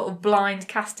 very sort of blind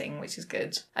casting, which is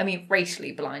good. I mean,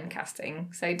 racially blind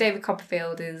casting. So David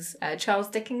Copperfield is Charles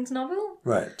Dickens' novel.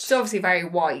 Right, It's obviously very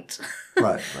white,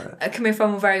 right. coming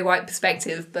from a very white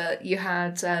perspective. But you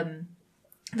had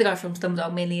the guy from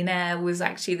Slumdog Millionaire was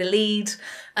actually the lead.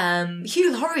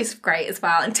 Hugh Laurie's great as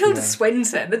well. And Tilda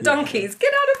Swinton, the donkeys,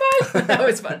 get out of my... That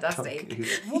was fantastic.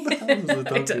 Donkeys. What the hell is the I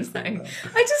donkeys don't thing know.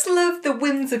 about? I just love the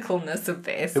whimsicalness of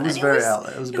this. It was And very out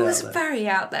there. It was a It bit was out there. very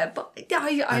out there, but I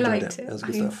enjoyed liked it. it. It was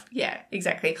good stuff. Yeah,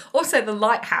 exactly. Also, The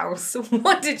Lighthouse.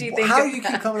 What did you think How of you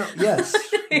that? keep coming up? Yes,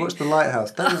 watch The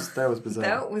Lighthouse. That was bizarre.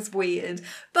 That was weird.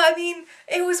 But I mean,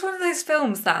 it was one of those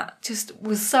films that just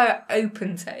was so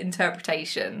open to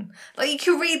interpretation. Like, you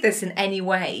could read this in any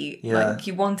way like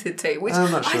you wanted to, which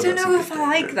I'm not sure I don't that's a know good if I thing,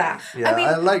 like really. that. Yeah, I mean,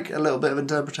 I like a little bit of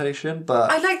interpretation,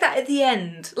 but I like that at the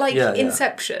end, like Yeah, yeah.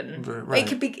 Inception.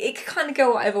 Right. It could kind of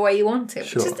go whatever way you want it,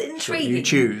 sure, which is sure. intriguing. You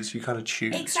choose. You kind of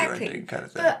choose Exactly. your ending kind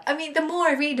of thing. But I mean, the more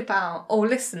I read about or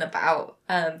listen about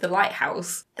The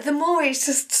Lighthouse, the more it's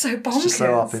just so bonkers. It's just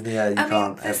so up in the air. You I mean,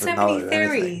 can't there's ever so know many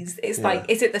theories. anything. It's Yeah. like,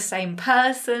 is it the same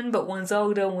person, but one's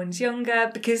older, one's younger?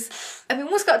 Because, I mean,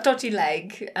 one's got a dodgy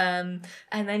leg, and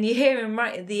then you hear him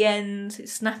right at the end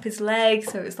snap his leg,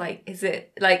 so it's like, is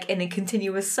it like in a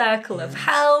continuous circle of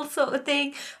hell sort of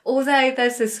thing? Although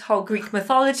there's this whole Greek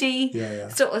mythology Yeah.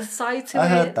 sort of side to I it.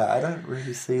 heard that. I don't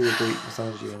really see the Greek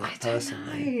mythology in it I don't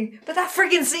personally. know. But that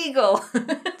friggin' seagull.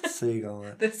 Seagull.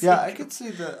 The Yeah, I could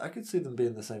see them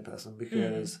being the same person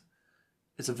because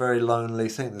it's a very lonely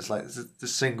thing. There's like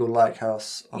this single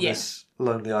lighthouse on Yeah. this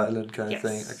lonely island kind of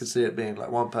thing. Yes. I could see it being like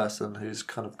one person who's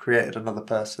kind of created another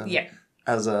person Yeah.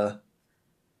 as a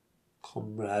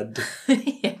comrade.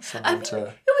 Yeah. I Someone mean, to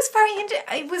it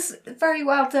it was very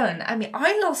well done. I mean,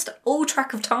 I lost all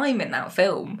track of time in that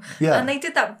film. Yeah. And they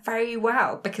did that very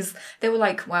well because they were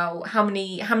like, well, how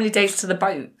many days to the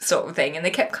boat sort of thing. And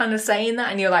they kept kind of saying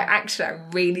that and you're like, actually, I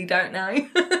really don't know.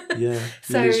 Yeah.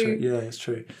 So- it is true. Yeah, it's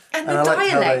true. And And the I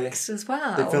liked how dialects as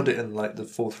well. They filmed it in like the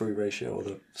 4:3 ratio, or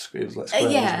it was like square,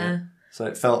 yeah. wasn't it? So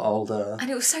it felt older. And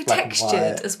it was so black and textured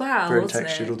white, as well, very wasn't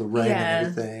textured, it? all the rain Yeah. and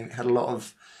everything. It had a lot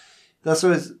of. That's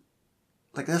always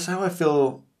like that's how I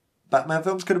feel. Batman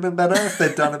films could have been better if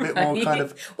they'd done a bit more kind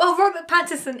of Well, Robert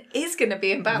Pattinson is going to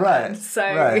be in Batman, right. so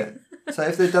Right. So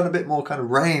if they'd done a bit more kind of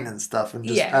rain and stuff and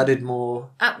just Yeah. added more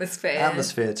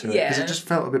atmosphere to it, Yeah. because it just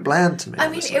felt a bit bland to me. I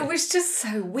mean, honestly. it was just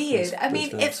so weird. I mean,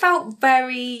 those it felt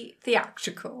very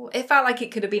theatrical. It felt like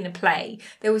it could have been a play.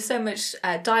 There was so much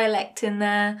dialect in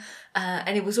there,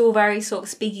 and it was all very sort of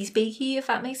speaky, if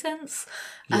that makes sense.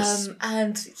 Yes.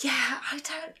 And yeah, I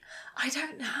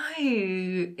don't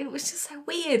know. It was just so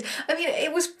weird. I mean,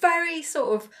 it was very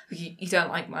sort of, you don't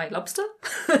like my lobster?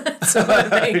 sort of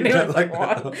thing. You It don't was like like,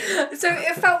 my what? So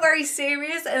it felt very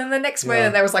serious. And then the next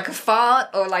moment there was like a fart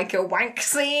or like a wank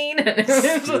scene. And it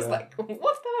was just like, what the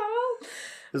hell?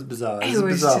 It was bizarre. It a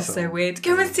was bizarre just so film. weird.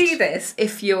 Go and see this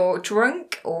if you're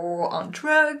drunk or on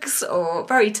drugs or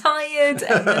very tired,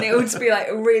 and then it would just be like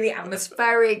a really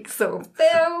atmospheric sort of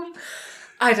film.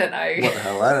 I don't know. What the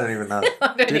hell? I don't even know.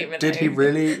 I don't even Did know. he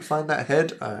really find that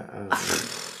head?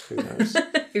 Who knows?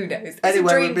 Who knows? It's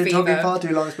Anyway, a we've dream been talking fever. far too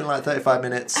long. It's been like 35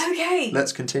 minutes. Okay.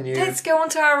 Let's continue. Let's go on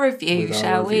to our review, with our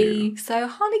shall review. we? So,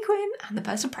 Harley Quinn and the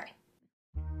Birds of Prey.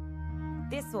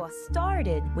 This all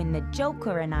started when the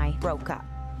Joker and I broke up.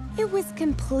 It was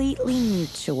completely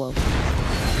mutual.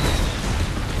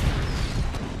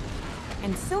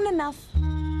 And soon enough,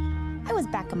 I was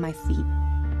back on my feet,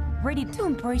 ready to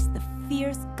embrace the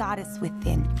fierce goddess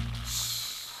within.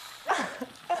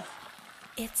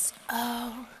 It's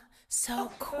oh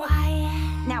so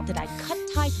quiet. Now that I cut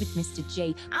ties with Mr.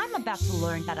 J, I'm about to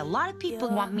learn that a lot of people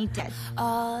want me dead.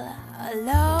 All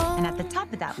alone And at the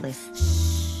top of that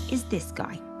list is this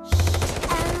guy.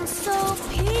 and so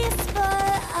peaceful.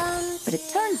 But it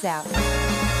turns out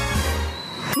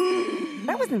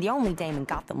I wasn't the only dame in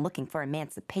Gotham looking for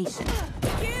emancipation.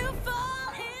 You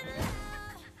fall in love.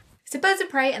 So, Birds of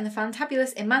Prey and the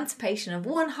Fantabulous Emancipation of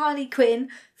One Harley Quinn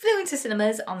flew into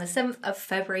cinemas on the 7th of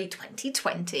February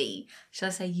 2020. Shall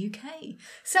I say UK?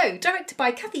 So, directed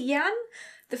by Kathy Yan,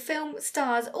 the film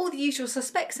stars all the usual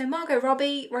suspects, so Margot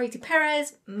Robbie, Rosie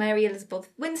Perez, Mary Elizabeth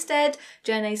Winstead,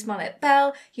 Janae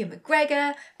Smollett-Bell, Hugh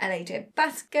McGregor, L.A.J.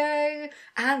 Basco,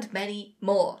 and many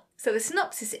more. So the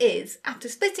synopsis is, after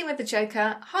splitting with the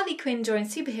Joker, Harley Quinn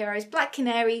joins superheroes Black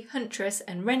Canary, Huntress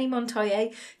and Rennie Montoya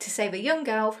to save a young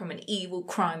girl from an evil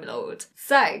crime lord.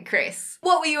 So, Chris,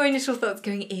 what were your initial thoughts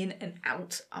going in and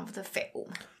out of the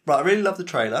film? Right, I really loved the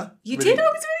trailer. You Really- did? I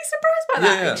was really surprised by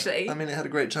that, actually. I mean, it had a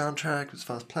great soundtrack. It was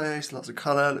fast paced, lots of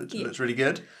colour. It looks really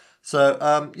good.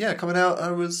 So, yeah, coming out,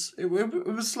 it was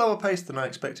slower paced than I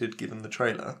expected, given the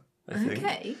trailer. I think.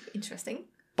 Okay, interesting.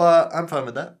 But I'm fine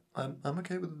with that. I'm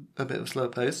okay with a bit of slow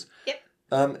pace.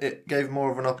 Yep. It gave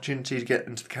more of an opportunity to get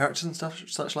into the characters and stuff,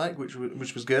 such like, which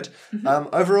was good.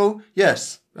 Mm-hmm. Overall,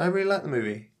 yes, I really like the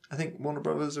movie. I think Warner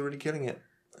Brothers are really killing it.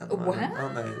 At the moment,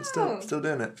 aren't they? Still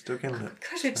doing it, still killing it.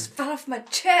 Gosh, I just fell off my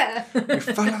chair. You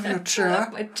fell off your Fell chair.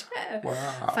 off my chair.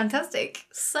 Wow. Fantastic.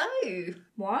 So,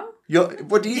 wow.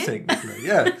 What do you think, Nicola?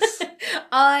 Yes.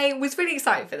 I was really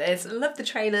excited for this. I loved the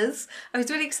trailers. I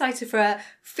was really excited for a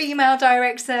female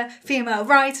director, female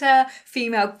writer,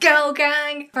 female girl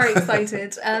gang. Very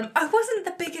excited. I wasn't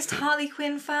the biggest Harley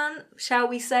Quinn fan, shall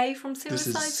we say, from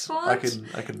Suicide Squad.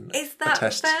 I can Is that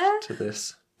attest fair? to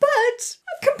this. But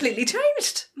I've completely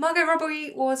changed. Margot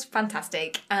Robbie was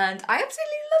fantastic, and I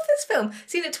absolutely love this film.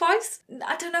 Seen it twice.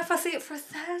 I don't know if I'll see it for a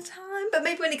third time, but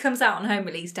maybe when it comes out on home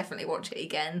release, definitely watch it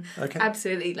again. Okay.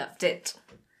 Absolutely loved it.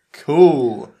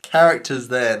 Cool. Characters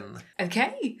then.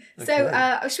 Okay.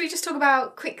 So should we just talk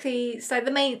about quickly, so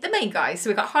the main guys. So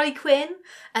we've got Harley Quinn,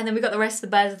 and then we've got the rest of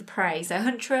the Birds of the Prey. So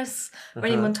Huntress,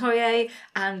 Rennie Montoya,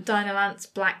 and Dinah Lance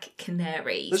Black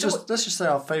Canary. Let's just say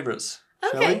our favourites.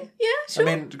 Shall we? Okay, yeah, sure.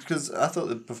 I mean, because I thought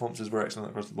the performances were excellent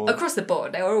across the board. Across the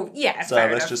board, they were all, yeah, So fair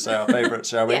let's enough. just say our favourites,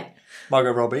 shall we? Yeah.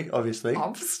 Margot Robbie, obviously.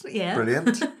 Obs, yeah.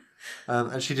 Brilliant.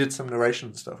 And she did some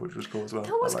narration stuff, which was cool as well.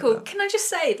 That was I like cool. that. Can I just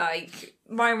say, like,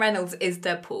 Ryan Reynolds is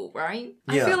Deadpool, right?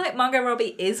 Yeah. I feel like Margot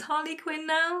Robbie is Harley Quinn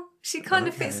now. She kind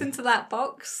of fits Okay. into that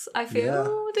box, I feel.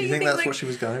 Yeah. Do you think that's like... what she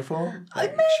was going for?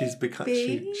 Like, she's become.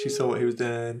 She saw what he was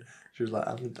doing. She was like,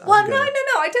 I'm Well, gonna...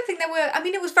 no. I don't think there were... I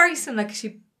mean, it was very similar because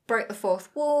she broke the fourth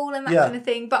wall and that Yeah. kind of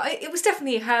thing. But it was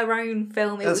definitely her own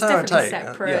film. It It's was her own definitely take.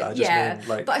 separate. Yeah, I just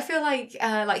mean, like- But I feel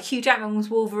like Hugh Jackman was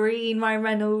Wolverine, Ryan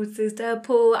Reynolds is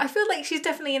Deadpool. I feel like she's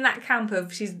definitely in that camp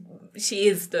of she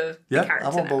is the character.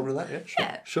 I'm on now. board with that. Yeah, sure.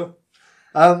 Yeah. Sure.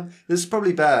 This is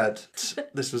probably bad.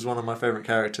 This was one of my favourite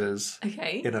characters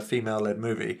Okay. in a female-led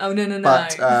movie. Oh no.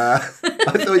 But I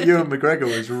thought Ewan McGregor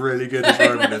was really good as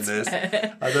Roman in this.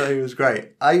 fair. I thought he was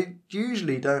great. I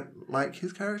usually don't like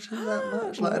his character that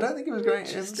much. Like, I don't think he was great in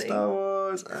Interesting. Star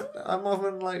Wars. I'm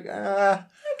often like,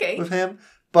 Okay. with him.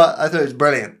 But I thought he was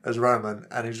brilliant as Roman,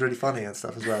 and he was really funny and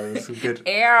stuff as well. It was some good.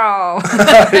 Ew.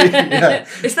 Yeah.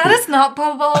 Is that a snot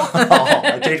bubble? Oh,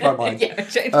 I changed my mind. Yeah, I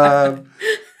changed my mind.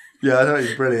 Yeah, I thought he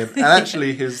was brilliant. And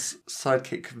actually, his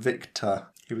sidekick Victor,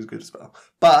 he was good as well.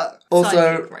 But also,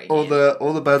 Sidekick, right, all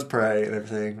yeah. the birds of prey and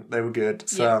everything, they were good.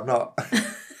 So Yeah. I'm not,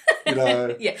 you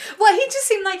know, Yeah. Well, he just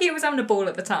seemed like he was having a ball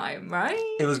at the time, right?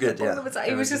 it was good. Yeah, All the time.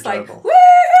 He It was just enjoyable. like,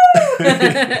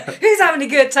 woo! Who's having a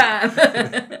good time?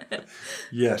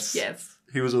 Yes, Yes.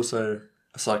 he was also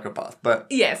a psychopath, but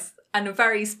Yes. And a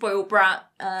very spoiled brat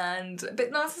and a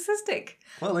bit narcissistic.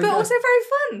 well, But also very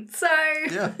fun. So,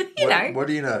 yeah. you know. What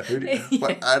do you know?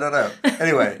 Well, I don't know.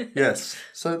 Anyway, yes.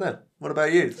 So then, what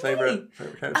about you? Favorite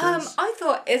characters? I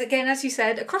thought, again, as you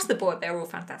said, across the board, they're all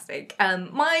fantastic.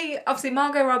 Obviously,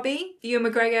 Margot Robbie, Ewan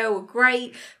McGregor were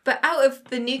great, but out of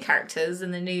the new characters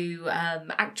and the new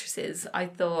actresses, I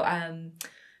thought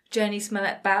Jurnee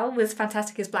Smollett-Bell was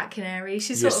fantastic as Black Canary.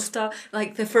 She sort of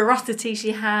like the ferocity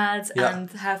she had Yeah. and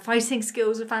her fighting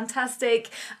skills were fantastic.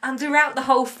 And throughout the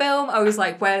whole film, I was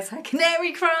like, where's her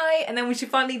canary cry? And then when she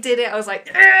finally did it, I was like,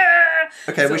 "Argh!"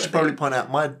 Okay, sort we of should thing. probably point out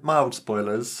my mild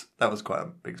spoilers. That was quite a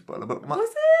big spoiler, but Was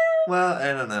it? well, I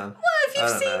don't know. Well, if I you've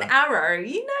don't seen know. Arrow,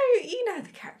 you know the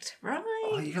character, right?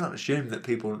 Oh, you can't assume that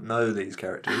people know these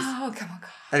characters. Oh, come on, God.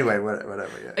 Anyway, whatever.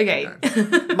 Yeah. Okay.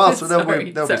 Okay. Mild, so there'll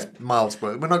Sorry. be mild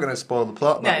spoilers. We're not going to spoil the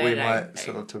plot, but No, we no, might no.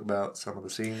 sort of talk about some of the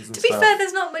scenes and To be stuff. fair,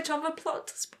 there's not much of a plot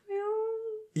to spoil.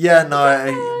 Yeah,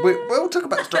 no, we'll talk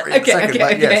about the story in a second,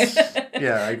 but yes.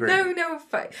 Yeah, I agree. No,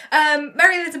 fine.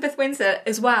 Mary Elizabeth Winstead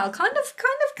as well, kind of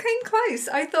came close.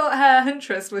 I thought her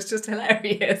huntress was just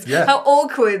hilarious. Yeah. How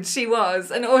awkward she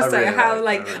was, and also really how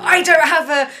liked her, I don't have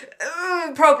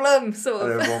a problem, sort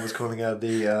And of. everyone was calling her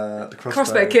the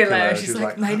Crossbow killer. She She's was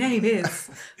like, my name is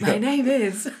Yeah.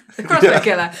 the crossbow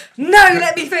killer. No,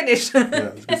 let me finish. Yeah,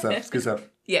 it's good stuff. It's good stuff.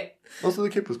 Yeah. Also, the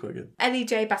kid was quite good. Ellie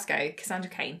J. Basco, Cassandra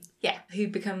Cain. Yeah, who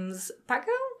becomes Batgirl,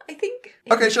 I think.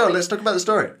 Okay, sure. Let's talk about the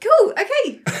story. Cool.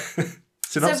 Okay.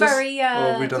 Synopsis? It's a very. Or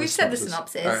have we done We've said the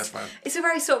synopsis. Oh, that's fine. It's a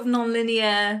very sort of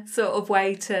non-linear sort of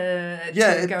way to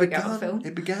Yeah, go about the film.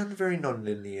 it began very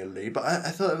non-linearly, but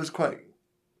I thought it was quite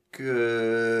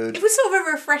good. It was sort of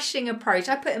a refreshing approach.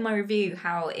 I put in my review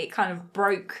how it kind of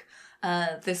broke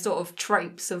the sort of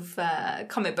tropes of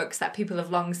comic books that people have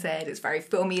long said it's very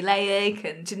formulaic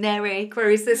and generic,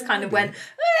 whereas this kind of went,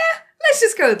 let's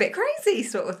just go a bit crazy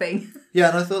sort of thing. Yeah,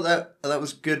 and I thought that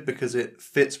was good because it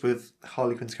fits with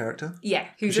Harley Quinn's character. Yeah.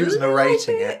 Who's She was a little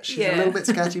narrating bit- it. She's yeah. a little bit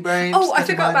scatty-brained. Oh, I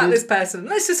forgot about scatty-minded. this person.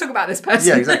 Let's just talk about this person.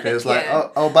 Yeah, exactly. It was like, Yeah.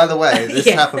 oh, by the way, this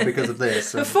Yeah. happened because of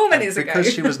this. And, 4 minutes and ago.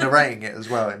 because she was narrating it as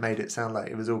well, it made it sound like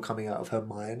it was all coming out of her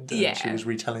mind. And Yeah. she was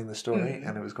retelling the story,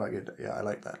 and it was quite good. Yeah, I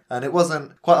like that. And it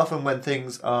wasn't quite often when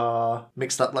things are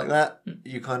mixed up like that,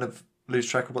 you kind of lose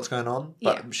track of what's going on.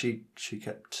 But Yeah. she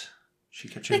kept you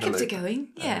They in the kept it loop. going.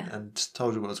 Yeah. And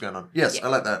told you what was going on. Yes, Yeah. I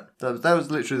like that. That was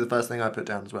literally the first thing I put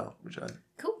down as well, which I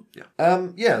Cool. yeah.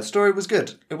 Yeah, the story was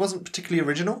good. It wasn't particularly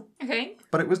original, Okay.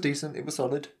 but it was decent. It was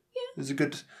solid. Yeah. It was a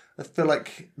good. I feel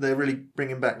like they're really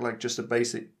bringing back like just a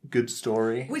basic good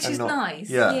story, Which and is not- nice.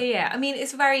 Yeah. Yeah. I mean,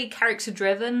 it's a very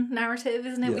character-driven narrative,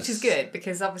 isn't it? Which is Yes. good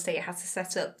because obviously it has to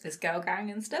set up this girl gang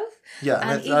and stuff. Yeah,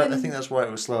 and And I even- think that's why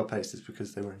it was slower paced, is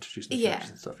because they were introducing the Yeah. characters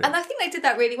and stuff. And I think they did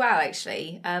that really well,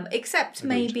 actually. Except Agreed.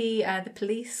 maybe the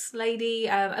police lady.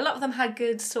 A lot of them had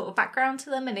good sort of background to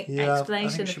them and yeah, I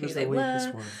explanation think of she who was they the weakest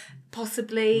were. one.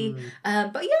 Possibly.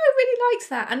 But yeah, I really liked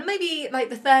that. And maybe like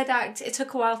the third act, it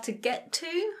took a while to get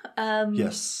to.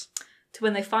 Yes. To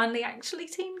when they finally actually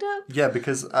teamed up. Yeah,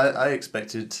 because I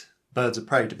expected Birds of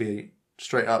Prey to be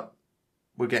straight up.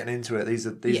 We're getting into it. These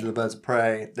are the Birds of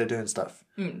Prey. They're doing stuff.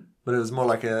 But it was more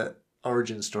like a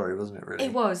origin story, wasn't it? Really.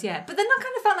 It was, yeah. But then I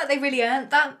kind of felt like they really earned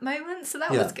that moment, so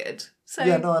that Yeah. was good. So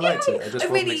Yeah, no, I liked it. I just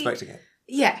wasn't really- expecting it.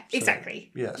 Yeah,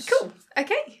 exactly. Yes. Cool.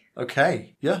 Okay.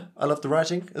 Okay. Yeah, I love the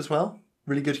writing as well.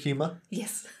 Really good humour.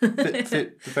 Yes.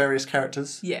 Fit the various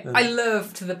characters. Yeah, And- I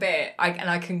loved the bit, and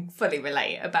I can fully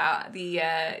relate about the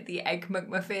egg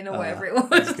McMuffin or whatever it was.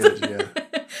 that's good, yeah.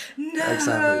 No, Egg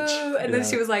sandwich, and then yeah.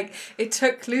 she was like, "It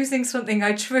took losing something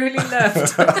I truly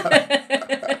loved."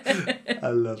 I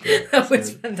love it. That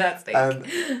was fantastic. And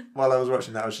while I was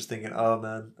watching that, I was just thinking, oh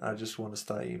man, I just want to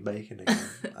start eating bacon again.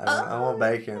 I want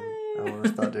bacon. I want to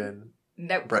start doing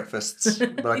Nope. breakfasts,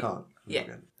 but I can't. Yeah.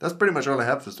 That's pretty much all I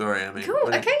have for story. I mean,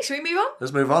 Cool. Okay, should we move on?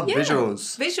 Let's move on. Yeah.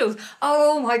 Visuals. Visuals.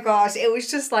 Oh my gosh, it was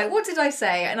just like, what did I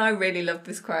say? And I really loved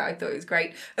this quote. I thought it was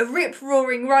great. A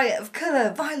rip-roaring riot of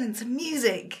colour, violence and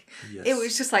music. Yes. It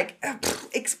was just like a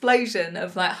explosion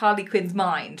of like Harley Quinn's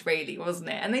mind, really, wasn't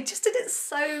it? And they just did it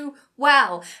so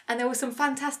well. And there were some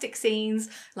fantastic scenes.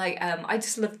 Like, I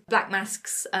just loved Black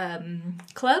Mask's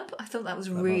club. I thought that was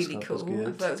really Mask cool. Club was good.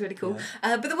 I thought it was really cool.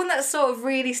 Yeah. But the one that sort of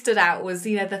really stood out was,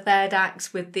 you know, the third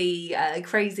act with the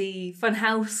crazy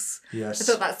funhouse. Yes. I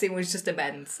thought that scene was just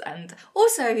immense. And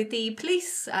also the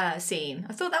police scene.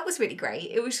 I thought that was really great.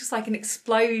 It was just like an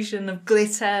explosion of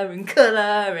glitter and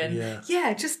colour and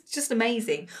yeah, just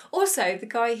amazing. Also, the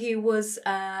guy who was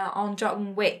on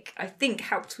John Wick, I think,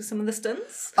 helped with some of the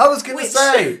stunts. I was going to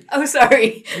say. Oh,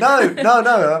 sorry. No.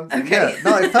 Okay. Yeah,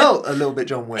 no, it felt a little bit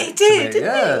John Wick. It did, to me.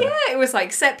 didn't it? Yeah, it was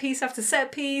like set piece after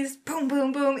set piece, boom,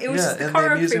 boom, boom. It was just the and the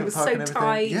choreography amusement was park so and everything.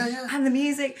 tight. Yeah. And the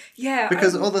music, yeah.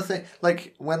 Because all the thing,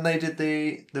 like when they did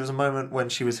there was a moment when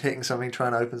she was hitting something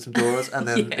trying to open some doors, and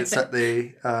then it set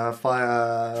the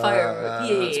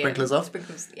fire sprinklers off.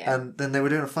 Sprinklers, yeah. And then they were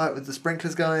doing a fight with the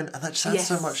sprinklers going, and that just had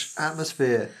so much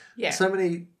atmosphere. Yeah. So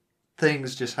many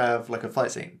things just have like a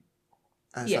fight scene.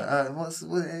 And it's Yeah.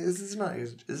 like,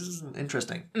 this isn't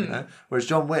interesting, you know? Whereas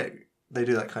John Wick, they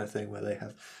do that kind of thing where they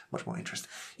have much more interest.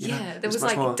 You know? There It's was much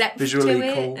like more depth visually to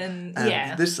it, cool.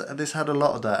 and This had a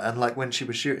lot of that. And like when she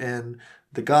was shooting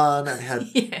the gun and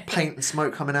had paint and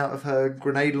smoke coming out of her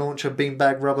grenade launcher,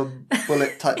 beanbag rubber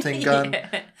bullet type thing gun.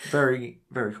 Very,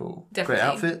 very cool. Definitely. Great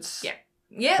outfits. Yeah.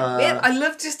 Yeah, I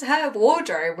loved just her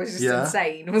wardrobe was just Yeah.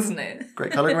 insane, wasn't it?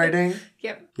 Great colour grading.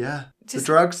 Yep. Yeah. Just-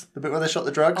 The drugs, the bit where they shot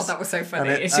the drugs. Oh, that was so funny.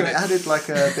 And it added like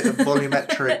a bit of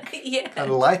volumetric Yeah. kind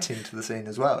of lighting to the scene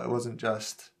as well. It wasn't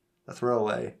just a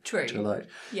throwaway. True. Which I liked.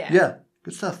 Yeah. Yeah,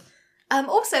 good stuff.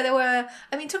 Also, there were,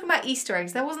 talking about Easter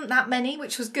eggs, there wasn't that many,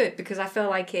 which was good because I feel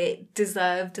like it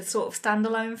deserved a sort of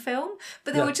standalone film.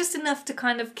 But there were just enough to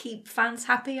kind of keep fans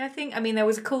happy, I think. I mean, there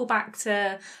was a callback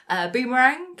to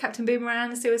Boomerang, Captain Boomerang,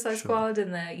 the Suicide Squad,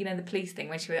 and the police thing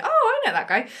when she was, oh, I know that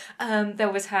guy. There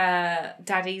was her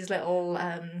daddy's little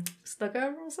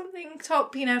slugger or something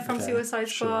top, from Suicide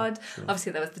Squad. Sure.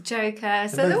 Obviously, there was the Joker.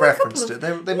 So They there were a couple referenced of...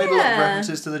 it. They made a lot of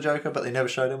references to the Joker, but they never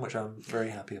showed him, which I'm very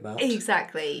happy about.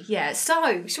 Exactly, yeah.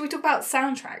 So, shall we talk about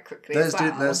soundtrack quickly Let's as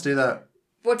well? do that.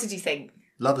 What did you think?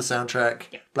 Love the soundtrack.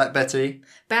 Black Betty.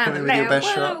 Bam, Hit me with your best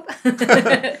whoa.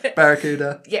 shot.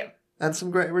 Barracuda. Yeah. And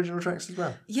some great original tracks as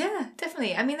well. Yeah,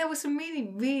 definitely. I mean, there were some really,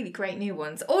 really great new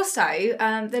ones. Also,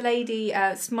 the lady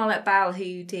Smollett Bell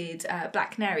who did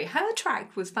Black Canary, her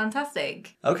track was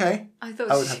fantastic. Okay. I thought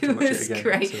I would have she to watch it was again,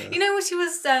 great. so- You know what she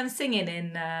was singing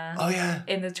in? Oh, yeah.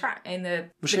 In the track in the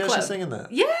Was the she club. actually singing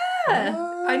that? Yeah.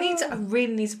 I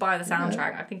really need to buy the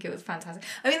soundtrack. I think it was fantastic.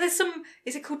 I mean, there's some,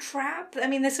 is it called trap? I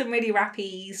mean, there's some really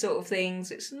rappy sort of things.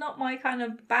 It's not my kind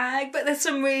of bag, but there's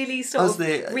some really sort of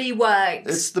reworked.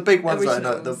 It's the big ones that I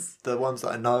know, originals. the ones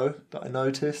that I know, that I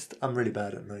noticed. I'm really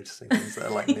bad at noticing things that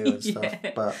are like new and stuff.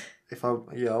 But if I'll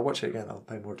watch it again, I'll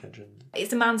pay more attention.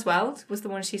 It's a Man's World was the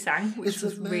one she sang, which It's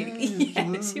was a really,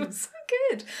 man's she was so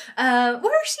good. Where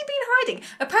has she been hiding?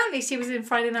 Apparently she was in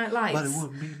Friday Night Lights. But it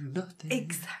would mean nothing.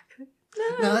 Exactly.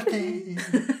 Nothing.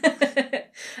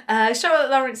 Charlotte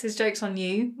Lawrence's Jokes on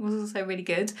You was also really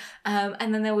good.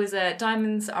 And then there was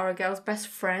Diamonds Are a Girl's Best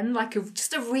Friend, like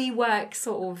just a rework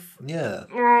sort of, Yeah.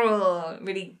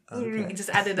 really, Okay. it just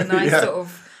added a nice Yeah. sort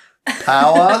of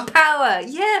Power. power,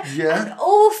 yeah. Yeah. And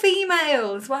all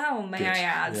female as well, may Good. I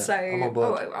add. Yeah. So, I'm on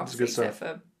board. It's obviously good except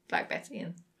stuff. for Black Betty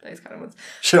and those kind of ones.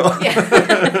 Sure.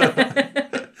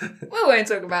 Yeah. We won't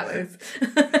talk about those.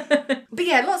 But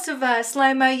yeah, lots of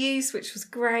slow-mo use, which was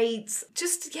great.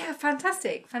 Just,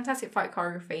 fantastic. Fantastic fight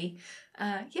choreography.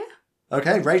 Yeah.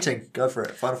 Okay, rating. Go for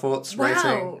it. Final thoughts, rating.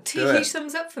 Wow, two Do huge it.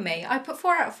 thumbs up for me. I put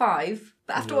 4 out of 5,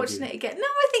 but after Love watching you. it again,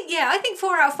 I think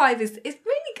 4 out of 5 is really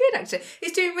good actually.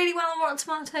 It's doing really well on Rotten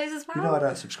Tomatoes as well. You know I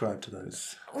don't subscribe to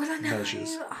those Well, I know,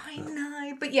 measures. I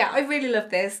know. But yeah, I really love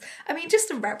this. I mean, just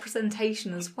the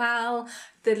representation as well.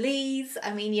 The leads,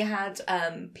 I mean, you had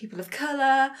people of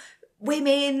colour,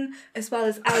 women, as well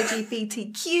as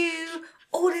LGBTQ,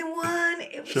 all in one.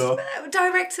 It was, Sure.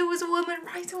 Director was a woman,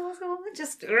 writer was a woman.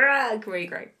 Just really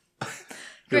great. You're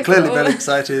Great clearly little- very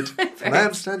excited. And I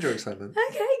understand your excitement.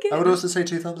 Okay, good. I would also say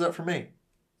 2 thumbs up from me.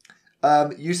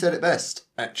 You said it best,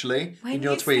 actually, When in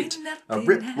your you say tweet. A nothing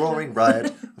rip-roaring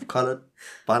riot of colour,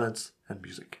 violence, and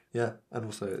music. Yeah, and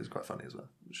also it was quite funny as well.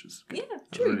 which is Yeah,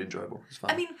 It true. was really enjoyable. It's fun.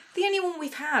 I mean, the only one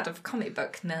we've had of comic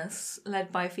bookness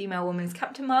led by a female woman is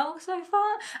Captain Marvel so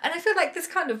far. And I feel like this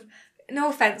kind of, no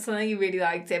offence, I know you really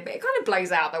liked it, but it kind of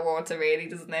blows out the water, really,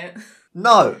 doesn't it?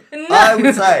 no, No. I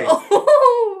would say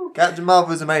Oh. Captain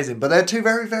Marvel is amazing, but they're two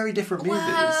very, very different movies,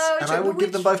 Wow, and I would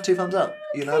give them both 2 thumbs up.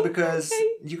 You know, Okay, because okay.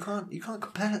 you can't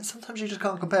compare. Sometimes you just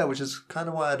can't compare, which is kind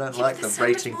of why I don't Yeah, like but the there's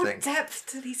rating so much more thing. depth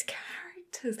to these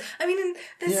characters. I mean, and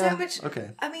there's Yeah, so much.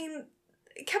 okay. I mean,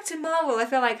 Captain Marvel, I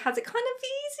feel like, has it kind of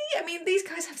easy. I mean, these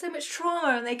guys have so much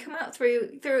trauma and they come out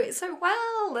through it so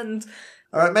well. And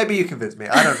All right, maybe you convince me.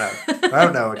 I don't know. I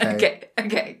don't know. Okay.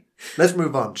 okay, Let's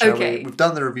move on, shall Okay. we? We've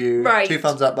done the review. Right. 2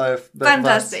 thumbs up both of us.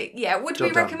 fantastic. Yeah, would Job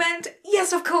we done. recommend?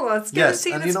 Yes, of course. Go Yes,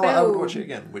 see and this you know what? I would film. watch it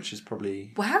again, which is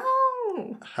probably Wow.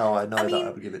 how I know I that mean, I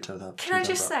would give it 2 thumbs. Can I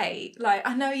just say, like,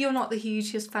 I know you're not the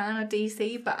hugest fan of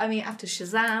DC, but I mean, after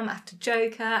Shazam, after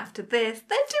Joker, after this,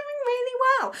 they're doing really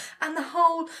well. And the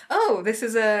whole, this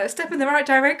is a step in the right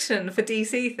direction for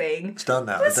DC thing. It's done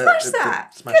now. Let's They- smash they-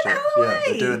 that. Smashed Get it. out of the Yeah,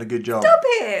 they're way. doing a good job. Stop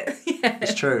it. Yeah.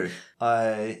 It's true.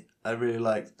 I really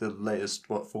like the latest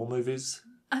 4 movies.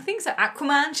 I think so.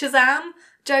 Aquaman, Shazam,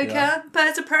 Joker, Yeah.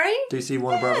 Birds of Prey. DC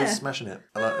Warner Yeah. Brothers smashing it.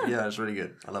 Yeah, it's really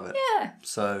good. I love it. Yeah.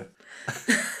 So,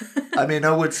 I mean,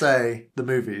 I would say the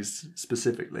movies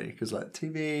specifically because like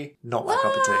TV, not my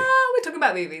cup of tea. We're talking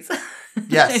about movies.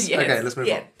 Yes. Okay, let's move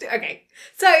on. Okay.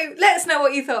 So let us know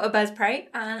what you thought of Birds of Prey,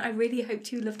 and I really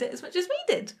hoped you loved it as much as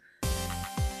we did.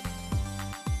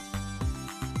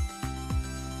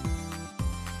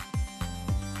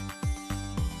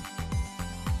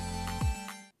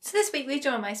 So this week we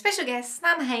join my special guests,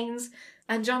 Sam Haynes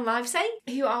and John Livesay,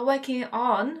 who are working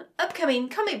on upcoming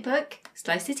comic book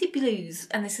Sly City Blues,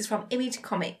 and this is from Image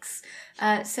Comics.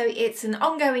 So it's an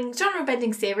ongoing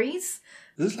genre-bending series.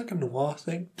 Is this like a noir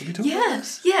thing? Did we talk about Yeah,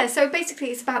 this? yeah. So basically,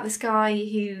 it's about this guy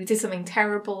who did something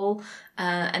terrible,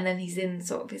 and then he's in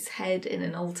sort of his head in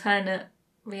an alternate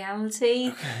reality.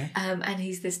 Okay. And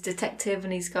he's this detective,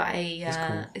 and he's got That's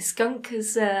cool. a skunk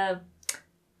as a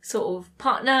sort of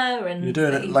partner, and You're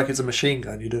doing it like it's a machine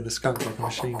gun. You're doing a skunk like a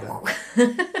machine gun.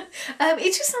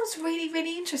 It just sounds really,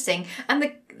 really interesting.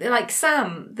 And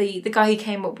Sam, the guy who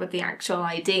came up with the actual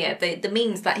idea, the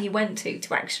means that he went to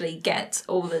actually get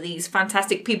all of these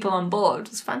fantastic people on board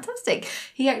was fantastic.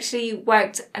 He actually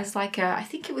worked as I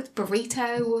think it was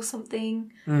Burrito or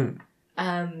something,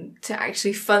 to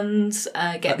actually fund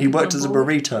get. He people worked on as a board.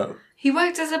 burrito. He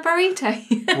worked as a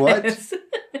burrito. What? Yes.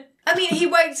 I mean, he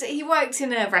worked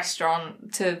in a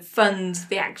restaurant to fund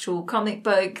the actual comic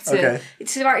book, to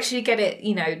actually get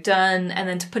it, done, and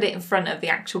then to put it in front of the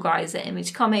actual guys at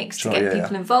Image Comics to get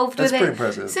people involved That's with pretty it.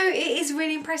 impressive. So it is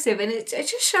really impressive, and it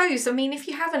just shows. I mean, if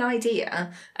you have an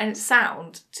idea and it's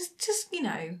sound, just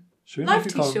Should we life make a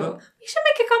too comic short. book? We should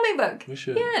make a comic book. We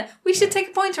should. Yeah, we should take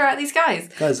a pointer out of these guys.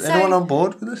 Guys, So, anyone on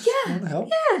board with this? Yeah, Want to help?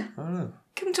 yeah. I don't know.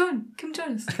 Come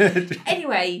join us.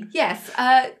 Anyway, yes.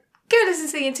 Go listen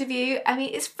to the interview. I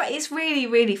mean, it's really,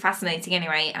 really fascinating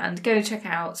anyway. And go check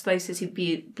out Slow City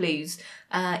Blues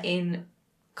in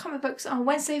comic books on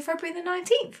Wednesday, February the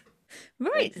 19th.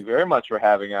 Right. Thank you very much for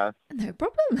having us. No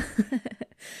problem.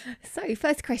 So,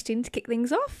 first question to kick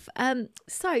things off.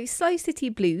 So Slow City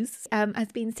Blues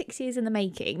has been 6 years in the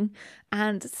making.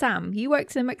 And Sam, you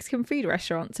worked in a Mexican food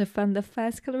restaurant to fund the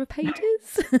first Colour of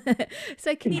Pages.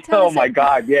 So can you tell us... Oh my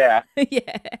God, yeah.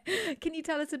 Yeah. Can you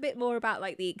tell us a bit more about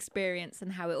the experience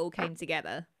and how it all came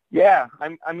together? Yeah,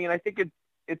 I mean, I think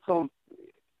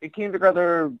it came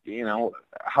together,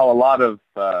 how a lot of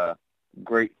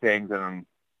great things, and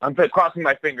I'm crossing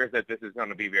my fingers that this is going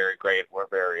to be very great. We're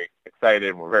very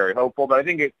excited. We're very hopeful. But I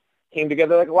think it came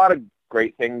together like a lot of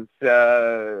great things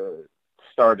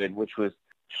started, which was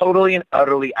totally and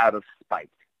utterly out of spite.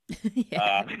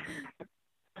 Yeah.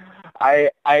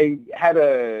 I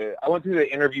went through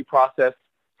the interview process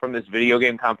from this video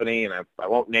game company, and I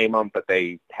won't name them, but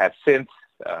they have since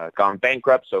gone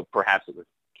bankrupt. So perhaps it was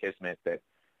kismet that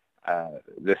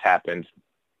this happened.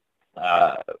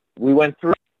 We went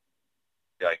through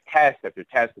test after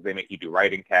test, because they make you do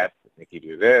writing tests, they make you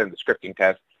do the scripting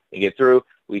test. You get through.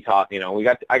 We talked.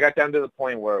 I got down to the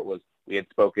point where we had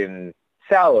spoken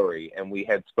salary, and we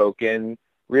had spoken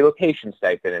relocation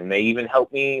stipend, and they even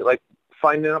helped me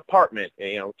find an apartment,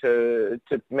 to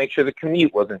make sure the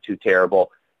commute wasn't too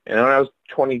terrible. And when I was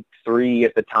 23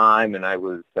 at the time, and I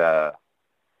was a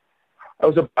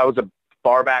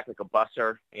bar back, like a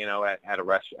busser,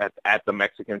 at the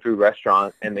Mexican food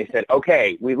restaurant, and they said,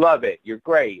 "Okay, we love it. You're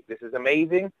great. This is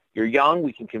amazing. You're young.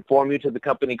 We can conform you to the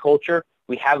company culture.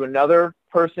 We have another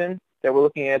person that we're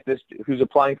looking at who's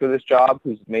applying for this job,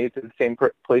 who's made it to the same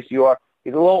place you are.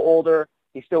 He's a little older.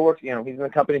 He still works, you know, he's in the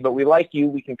company, but we like you.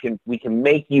 We can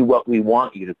make you what we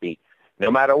want you to be, no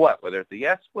matter what, whether it's a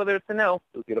yes, whether it's a no.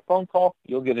 You'll get a phone call,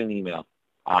 you'll get an email.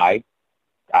 I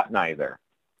got neither.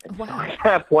 And so at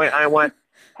that point, I went,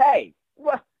 hey,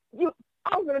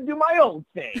 I'm going to do my own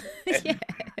thing.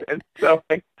 And so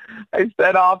I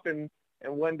set off, and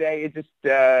one day it just,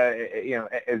 you know,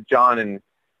 as John and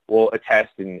will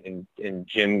attest, and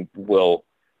Jim will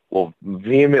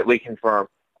vehemently confirm,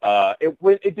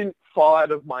 it didn't fall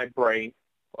out of my brain,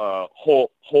 wholly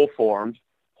formed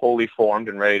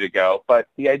and ready to go. But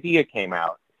the idea came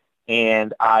out,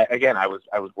 and I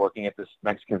was working at this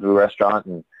Mexican food restaurant,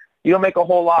 and you don't make a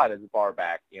whole lot as a bar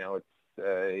back. You know, it's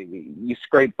you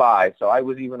scrape by. So I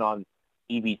was even on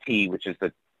EBT, which is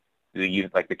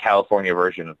the California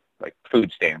version of like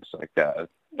food stamps,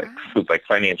 food, like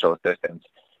financial assistance.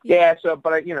 Yeah. So,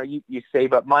 but you know, you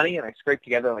save up money, and I scraped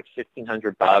together like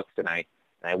 $1,500, and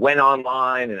I went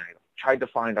online and I tried to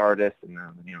find artists, and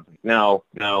you know,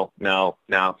 no,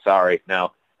 sorry,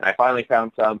 no. And I finally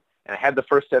found some, and I had the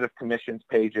first set of commissions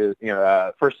pages, you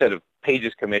know, first set of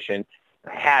pages commissioned.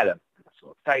 And I had them. I was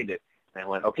so excited, and I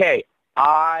went, okay,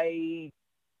 I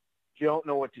don't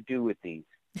know what to do with these.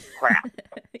 Crap.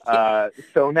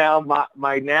 So now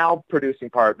my now producing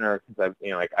partner, because I've,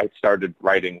 you know, like I started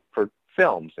writing for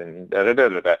films and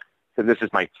So this is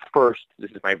my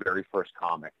very first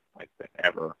comic like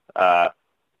ever. I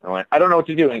went, I don't know what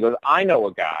to do. And he goes, I know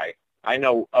a guy,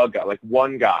 like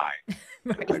one guy,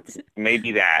 Right. like,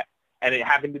 maybe that. And it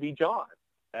happened to be John.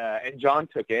 And John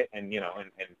took it, and, you know,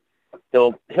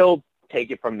 and he'll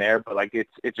take it from there. But like, it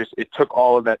took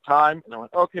all of that time. And I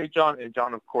went, okay, John. And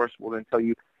John, of course, will then tell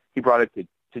you he brought it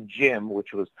to Jim,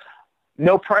 which was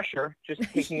no pressure, just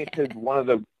taking it to one of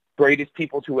the greatest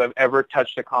people to have ever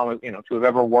touched a comic, you know, to have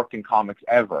ever worked in comics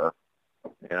ever.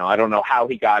 You know, I don't know how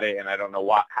he got it, and I don't know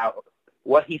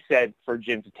what he said for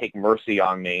Jim to take mercy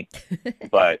on me,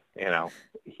 but you know,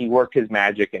 he worked his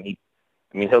magic, and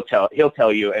he'll tell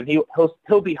you, and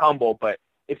he'll be humble, but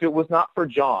if it was not for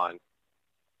John,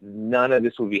 none of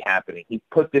this would be happening. He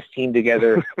put this team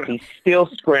together. He's still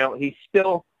He's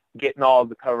still getting all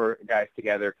the cover guys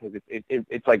together, because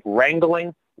it's like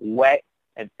wrangling wet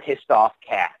and pissed off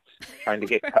cats trying to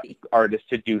get Right. artists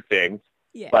to do things.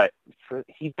 Yeah. But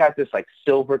he's got this like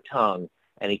silver tongue,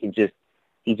 and he just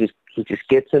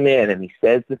gets them in, and he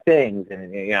says the things,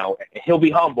 and you know, he'll be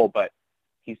humble, but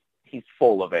he's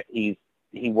full of it. He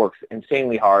works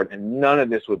insanely hard, and none of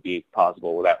this would be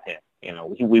possible without him. You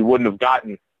know, we wouldn't have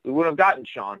gotten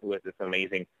Sean, who has this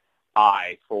amazing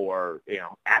eye for, you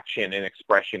know, action and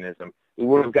expressionism.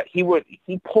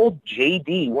 He pulled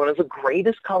JD, one of the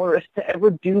greatest colorists to ever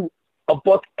do a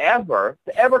book ever,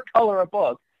 to ever color a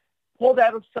book, pulled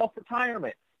out of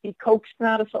self-retirement. He coaxed him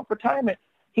out of self-retirement.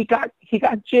 He got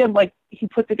Jim, like, he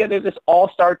put together this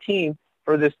all-star team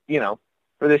for this, you know,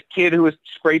 for this kid who was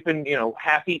scraping, you know,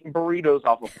 half-eaten burritos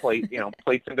off a plate, you know,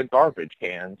 plates into garbage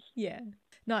cans. Yeah.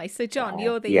 Nice. So, John,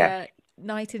 you're the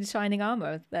knight in shining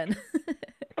armor then.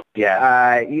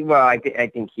 Yeah. Well, I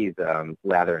think he's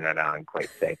lathering it on quite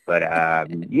thick. But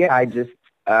yeah, I just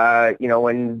you know,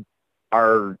 when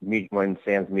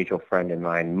Sam's mutual friend of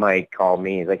mine, Mike, called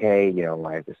me, he's like, hey, you know,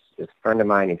 I have this friend of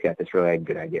mine. He's got this really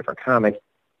good idea for comics.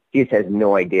 He just has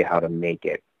no idea how to make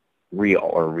it real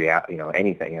or you know,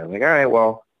 anything. And I was like, all right,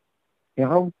 well, you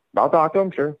know, I'll talk to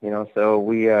him, sure. You know, so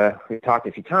we talked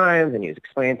a few times, and he was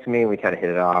explaining to me, and we kind of hit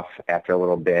it off after a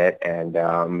little bit.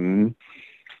 And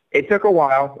it took a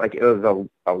while. Like, it was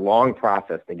a long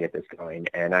process to get this going.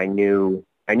 And I knew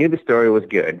the story was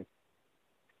good.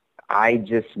 I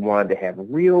just wanted to have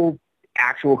real,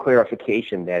 actual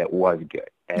clarification that it was good.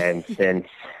 And since,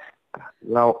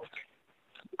 well,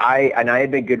 I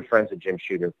had been good friends with Jim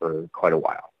Shooter for quite a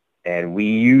while. And we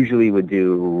usually would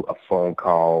do a phone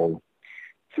call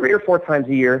 3 or 4 times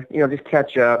a year, you know, just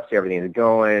catch up, see everything's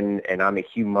going. And I'm a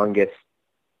humongous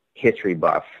history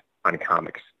buff on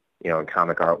comics, you know, and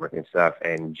comic artwork and stuff.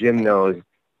 And Jim knows,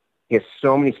 he has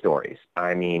so many stories.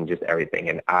 I mean, just everything.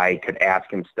 And I could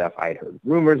ask him stuff I'd heard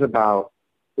rumors about,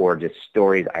 or just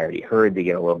stories I already heard, to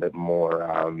get a little bit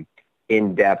more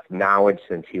in-depth knowledge,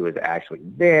 since he was actually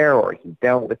there or he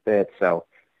dealt with it. So,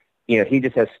 you know, he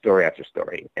just has story after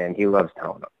story, and he loves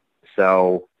telling them.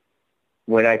 So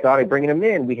when I thought of bringing him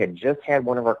in, we had just had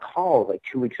one of our calls like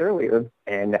 2 weeks earlier,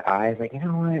 and I was like, you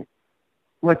know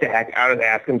what the heck? I was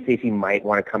asking him, see if he might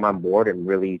want to come on board and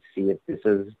really see if this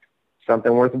is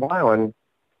something worthwhile. And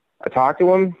I talked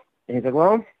to him, and he's like,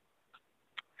 well,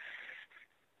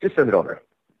 just send it over.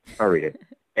 I'll read it.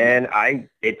 And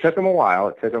it took him a while.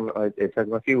 It took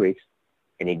him a few weeks,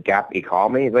 and he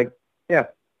called me. He's like, yeah,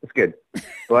 it's good,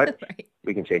 but Right.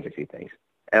 we can change a few things.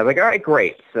 And I was like, all right,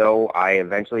 great. So I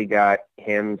eventually got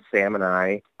him, Sam, and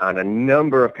I on a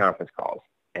number of conference calls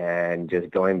and just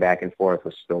going back and forth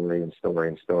with story and story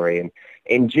and story.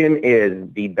 And Jim is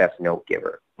the best note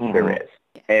giver there is.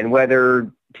 And whether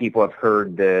people have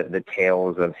heard the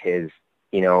tales of his,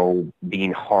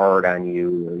 being hard on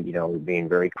you, or, being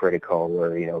very critical,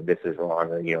 or, this is wrong,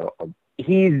 or,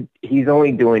 he's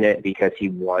only doing it because he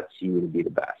wants you to be the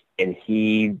best. And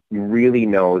he really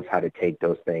knows how to take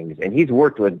those things. And he's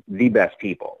worked with the best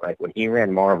people. Like when he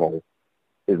ran Marvel,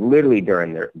 it was literally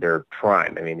during their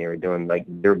prime. I mean, they were doing like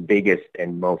their biggest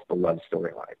and most beloved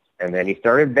storylines. And then he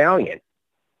started Valiant,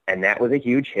 and that was a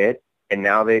huge hit. And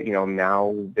now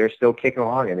now they're still kicking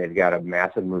along, and they've got a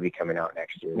massive movie coming out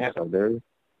next year. Yeah. We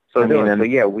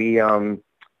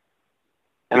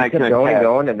kept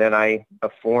going, and then I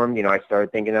formed, I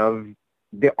started thinking of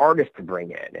the artist to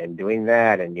bring in and doing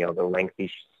that, and, the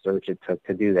lengthy search it took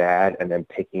to do that, and then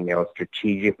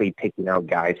strategically picking out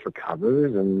guys for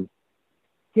covers. And,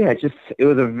 yeah, it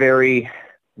was a very,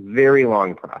 very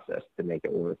long process to make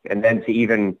it work. And then to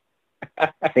even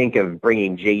think of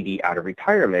bringing JD out of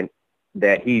retirement,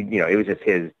 that it was just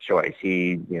his choice.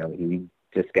 He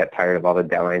just got tired of all the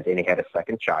deadlines, and he had a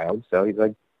second child, so he's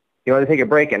like, you want to take a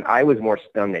break? And I was more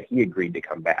stunned that he agreed to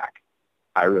come back.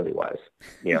 I really was,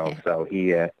 So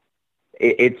he,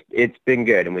 it's been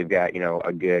good, and we've got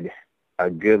a good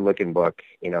looking book,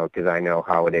 because I know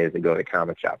how it is to go to the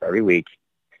comic shop every week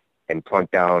and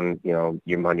plunk down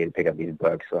your money to pick up these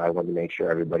books. So I want to make sure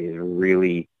everybody is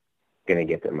really going to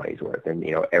get their money's worth, and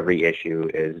every issue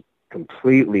is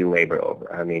completely labored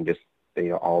over. I mean, just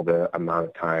all the amount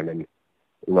of time and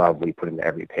love we put into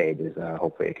every page is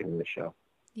hopefully it can really show.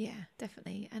 Yeah,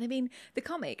 definitely. And I mean, the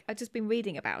comic, I've just been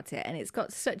reading about it, and it's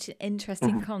got such an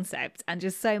interesting concept and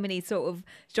just so many sort of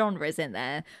genres in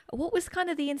there. What was kind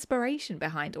of the inspiration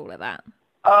behind all of that?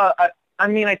 I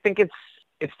mean, I think it's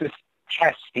this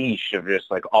pastiche of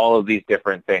just like all of these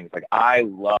different things. Like I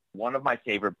love, one of my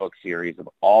favorite book series of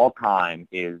all time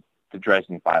is The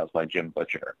Dresden Files by Jim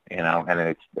Butcher,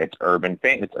 and it's urban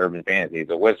fantasy. He's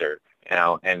a wizard,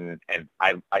 and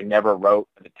I never wrote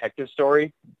a detective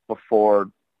story before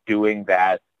doing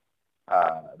that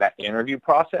interview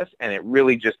process, and it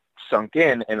really just sunk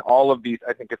in. And all of these,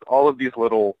 I think it's all of these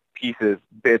little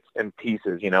bits and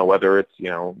pieces, whether it's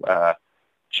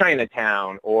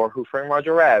Chinatown or Who Framed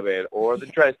Roger Rabbit or The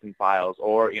Dresden Files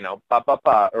or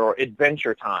or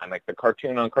Adventure Time, like the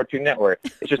cartoon on Cartoon Network.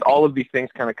 It's just all of these things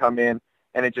kind of come in,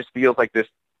 and it just feels like this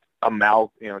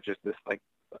just this like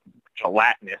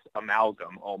gelatinous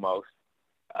amalgam almost.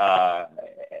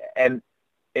 And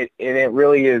it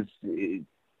really is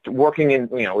working in,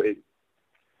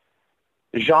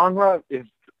 genre is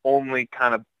only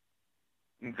kind of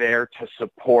there to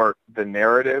support the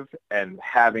narrative, and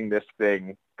having this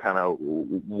thing kind of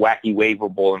wacky,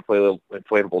 waveable,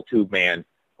 inflatable tube man,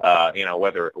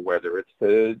 whether it's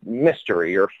the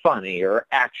mystery or funny or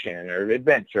action or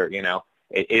adventure,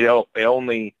 it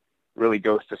only really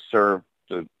goes to serve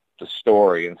the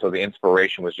story. And so the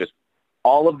inspiration was just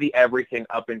all of the everything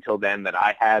up until then that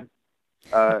I had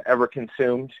ever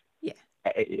consumed. Yeah.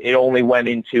 It only went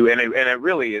into, and it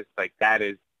really is like, that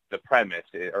is the premise,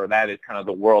 or that is kind of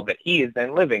the world that he is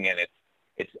then living in.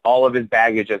 It's all of his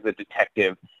baggage as a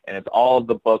detective, and it's all of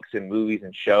the books and movies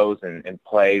and shows and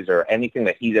plays or anything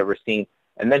that he's ever seen.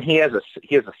 And then he has a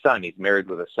son. He's married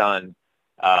with a son,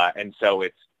 and so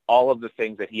it's all of the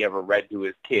things that he ever read to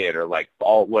his kid, or like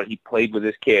all what he played with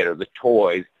his kid, or the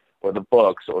toys, or the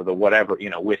books, or the whatever,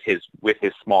 with his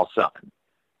small son.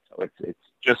 So it's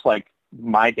just like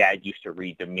my dad used to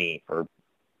read to me for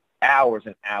hours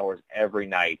and hours every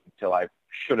night until I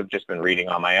should have just been reading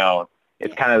on my own.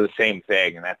 It's kind of the same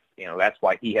thing, and that's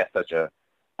why he has such a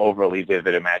overly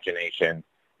vivid imagination,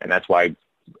 and that's why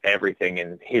everything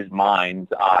in his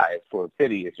mind's eye for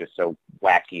Fitty is just so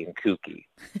wacky and kooky.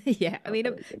 Yeah, I mean,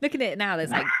 looking at it now,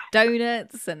 there's like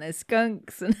donuts and there's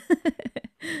skunks and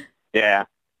yeah.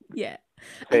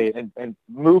 And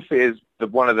Moof is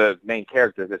one of the main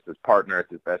characters. It's his partner, it's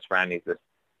his best friend. He's this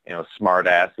smart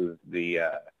ass who's the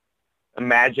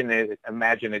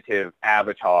imaginative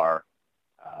avatar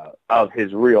of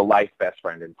his real life best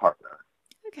friend and partner.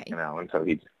 Okay. And so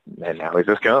now he's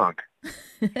a skunk.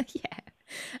 Yeah.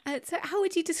 So how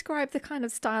would you describe the kind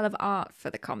of style of art for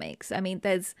the comics? I mean,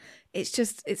 it's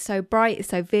so bright, it's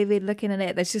so vivid looking at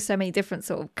it. There's just so many different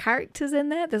sort of characters in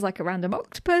there. There's like a random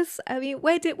octopus. I mean,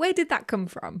 where did that come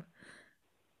from?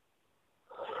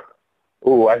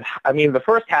 Oh, I mean, the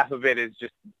first half of it is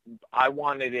just, I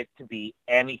wanted it to be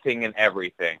anything and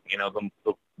everything.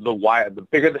 The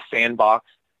bigger the sandbox,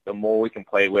 the more we can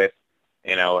play with,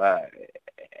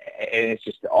 and it's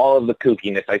just all of the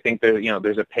kookiness. I think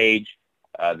there's a page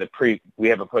we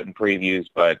haven't put in previews,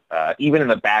 but even in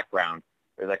the background,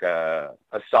 there's like a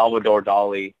Salvador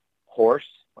Dali horse,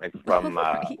 like from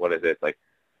what is it, like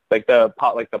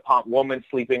the woman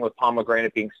sleeping with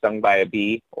pomegranate being stung by a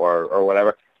bee or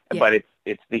whatever. Yeah. But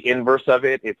it's the inverse of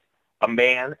it. It's a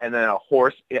man and then a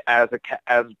horse as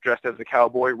dressed as a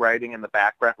cowboy riding in the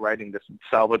background, riding this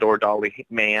Salvador Dali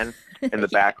man in the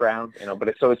background. But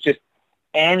it's just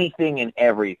anything and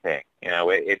everything.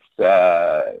 It's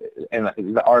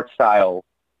and the art style.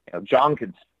 John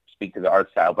could speak to the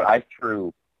art style, but I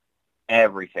threw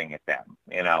everything at them.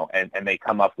 And they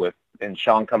come up with, and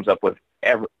Sean comes up with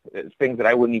things that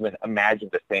I wouldn't even imagine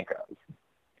to think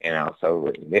of.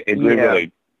 So it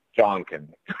really John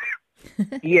can.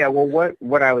 Yeah, well,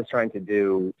 what I was trying to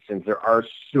do, since there are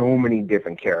so many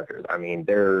different characters, I mean,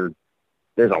 there's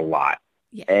a lot.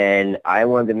 Yeah. And I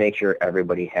wanted to make sure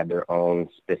everybody had their own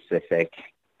specific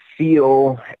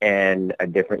feel and a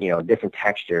different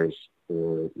textures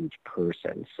for each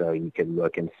person. So you could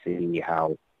look and see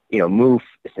how, Moof,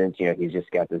 since, he's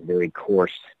just got this very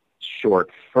coarse,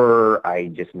 short fur, I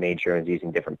just made sure I was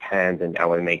using different pens, and I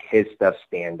want to make his stuff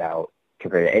stand out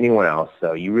compared to anyone else.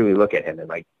 So you really look at him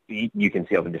and you can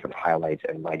see all the different highlights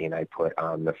and lighting I put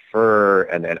on the fur,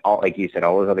 and then all, like you said,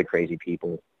 all those other crazy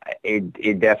people. I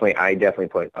definitely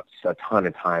put a ton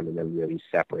of time in them really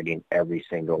separating every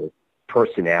single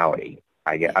personality.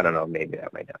 I don't know, maybe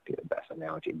that might not be the best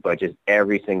analogy, but just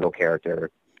every single character,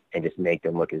 and just make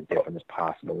them look as different as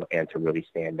possible and to really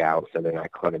stand out, so they're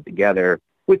not cluttered together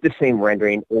with the same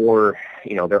rendering, or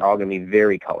they're all going to be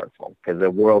very colorful, because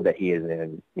the world that he is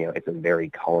in, it's a very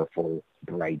colorful,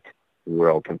 bright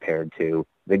world compared to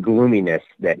the gloominess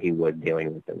that he was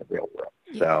dealing with in the real world.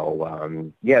 Yeah.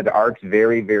 So the art's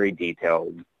very, very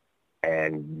detailed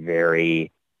and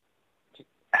very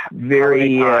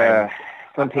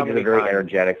some pages are very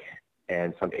energetic,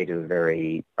 and some pages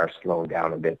are slowed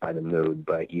down a bit by the mood,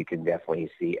 but you can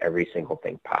definitely see every single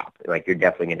thing pop. Like, you're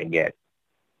definitely going to get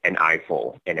an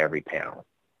eyeful in every panel.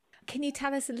 Can you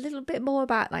tell us a little bit more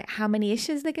about how many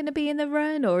issues they're going to be in the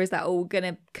run, or is that all going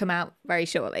to come out very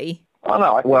shortly? Oh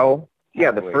no! Well,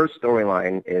 the first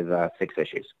storyline is 6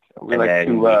 issues, and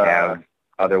then we have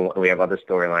other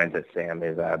storylines that Sam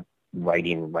is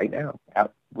writing right now.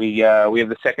 We have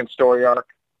the second story arc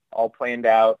all planned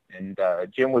out, and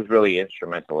Jim was really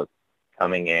instrumental in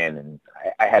coming in, and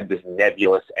I had this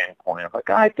nebulous endpoint. I'm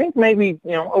like, I think maybe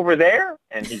over there,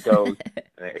 and he goes,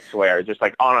 and I swear, just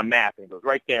like on a map, and he goes,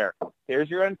 right there.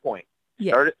 There's your endpoint.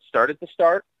 Yeah. Start at the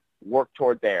start. Work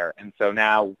toward there. And so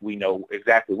now we know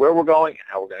exactly where we're going and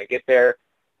how we're going to get there.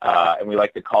 And we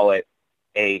like to call it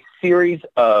a series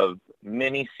of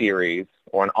mini-series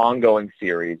or an ongoing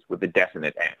series with a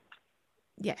definite end.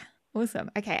 Yeah,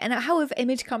 awesome. Okay, and how have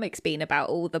Image Comics been about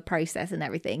all the process and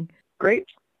everything? Great.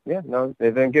 Yeah, no,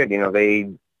 they've been good.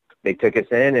 They took us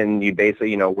in, and you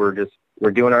basically,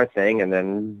 we're doing our thing, and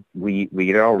then we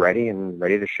get it all ready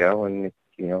to show, and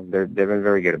they've been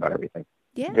very good about everything.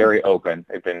 Yeah. Very open.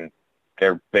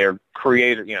 They're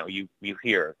creator. You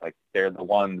hear they're the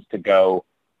ones to go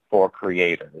for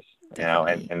creators.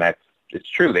 And it's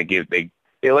true. They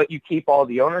let you keep all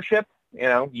the ownership.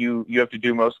 You have to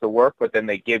do most of the work, but then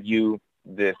they give you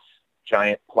this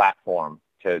giant platform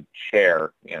to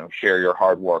share your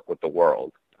hard work with the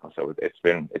world. So it's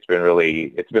been a surreal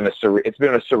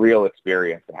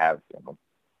experience to have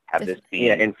this be.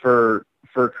 Yeah, and for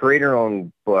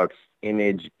creator-owned books,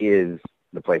 Image is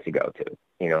the place to go to.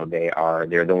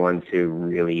 They're the ones who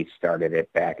really started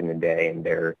it back in the day, and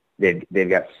they've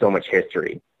got so much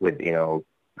history with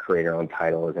creator-owned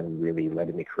titles and really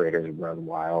letting the creators run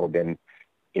wild. And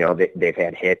they've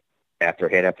had hit after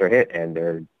hit after hit, and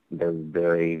they're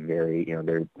very, very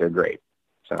they're great.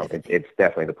 So it's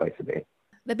definitely the place to be.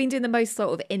 They've been doing the most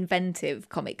sort of inventive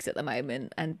comics at the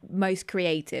moment and most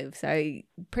creative, so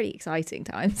pretty exciting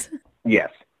times.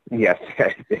 Yes,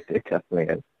 it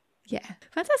definitely is. Yeah,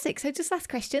 fantastic. So just last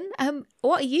question,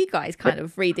 what are you guys kind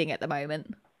of reading at the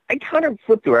moment? I kind of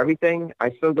flip through everything. I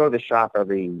still go to the shop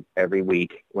every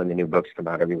week when the new books come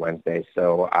out every Wednesday.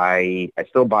 So I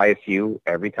still buy a few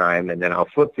every time, and then I'll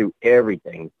flip through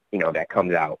everything, that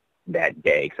comes out that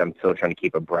day, because I'm still trying to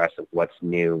keep abreast of what's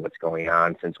new, what's going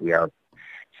on. Since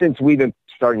we've been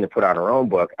starting to put out our own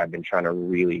book, I've been trying to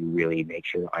really, really make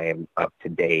sure I am up to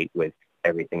date with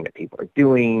everything that people are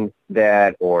doing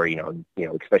or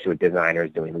especially with designers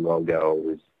doing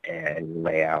logos and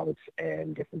layouts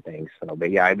and different things. So, but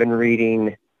yeah, I've been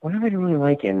reading. What have I been really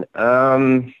liking?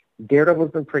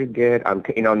 Daredevil's been pretty good.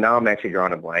 Now I'm actually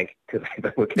drawing a blank because I've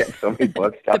been looking at so many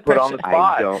books. Put on the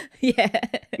spot. I don't. Yeah.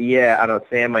 Yeah, I don't.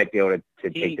 Sam might be able to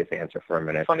take this answer for a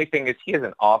minute. Funny thing is, he has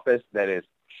an office that is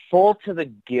full to the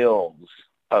gills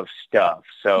of stuff.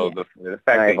 So the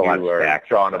fact that you are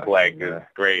drawing a blank is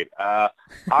great.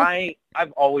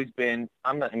 I've always been.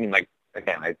 I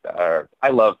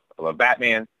love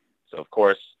Batman. So of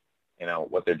course,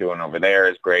 what they're doing over there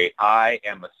is great. I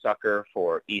am a sucker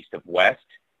for East of West.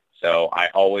 So I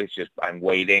always I'm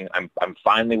waiting. I'm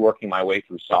finally working my way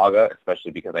through Saga, especially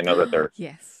because I know that they're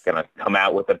gonna come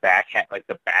out with the back half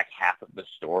of the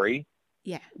story.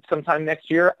 Yeah. Sometime next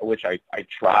year, which I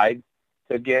tried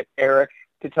to get Eric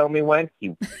to tell me when.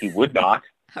 He would not.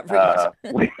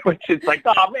 Which is like,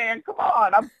 oh man, come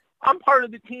on. I'm part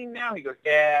of the team now. He goes,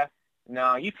 yeah,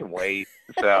 no, you can wait.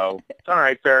 So it's all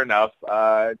right, fair enough.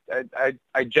 I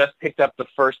just picked up the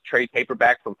first trade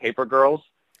paperback from Paper Girls.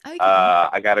 Okay.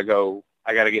 I gotta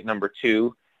get number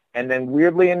 2. And then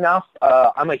weirdly enough,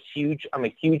 I'm a huge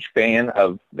fan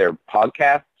of their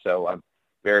podcast. So I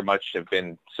very much have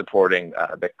been supporting,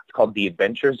 it's called The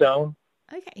Adventure Zone.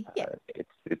 Okay. Yeah.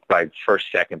 It's my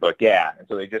first, second book. Yeah. And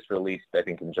so they just released, I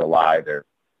think in July, their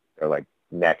like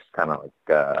next kind of like,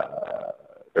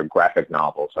 their graphic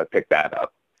novel. So I picked that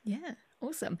up. Yeah.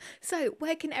 Awesome. So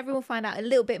where can everyone find out a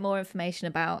little bit more information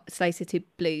about Slow City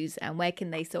Blues, and where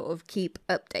can they sort of keep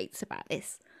updates about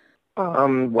this?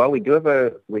 Well, we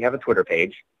have a Twitter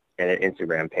page and an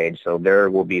Instagram page, so there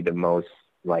will be the most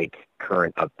like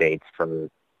current updates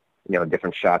from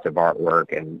different shots of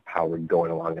artwork and how we're going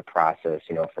along the process,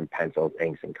 from pencils,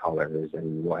 inks, and colors,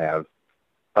 and we'll have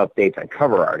updates on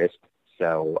cover artists.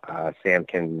 So Sam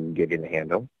can give you the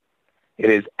handle.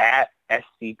 It is at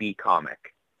SCB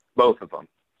Comic. Both of them,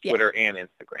 Twitter and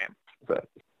Instagram.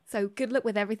 So good luck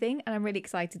with everything, and I'm really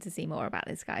excited to see more about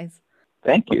this, guys.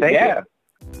 Thank you. Thank you.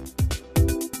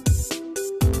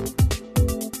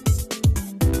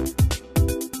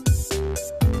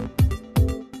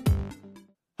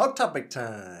 Hot topic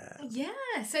time.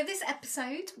 Yeah, so this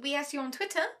episode, we asked you on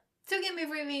Twitter, so we're going to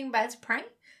be reviewing Birds of Prey.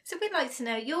 So we'd like to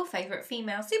know your favourite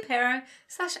female superhero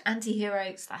 /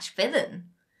 anti-hero / villain.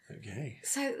 Okay.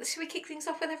 So, should we kick things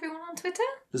off with everyone on Twitter?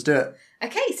 Let's do it.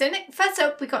 Okay, so first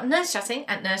up, we got Nurse Chatting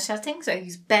at Nurse Chatting, so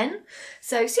he's Ben.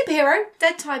 So, superhero,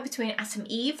 dead tie between Atom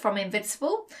Eve from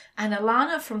Invincible and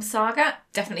Alana from Saga.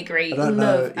 Definitely agree. I don't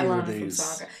love know Alana from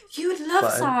Saga. You would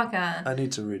love Saga. I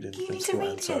need to read Invincible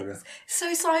and Saga. So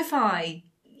sci-fi.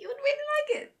 You would really like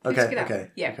it.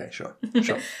 Okay, sure.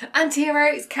 Anti-hero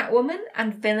is Catwoman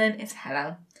and villain is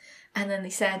Hela. And then they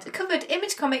said, covered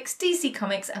Image Comics, DC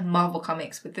Comics, and Marvel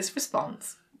Comics with this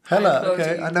response. Hela,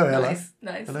 okay. I know Hela.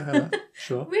 Nice. I know Hela,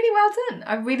 sure. Really well done.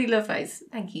 I really love those.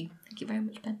 Thank you. Thank you very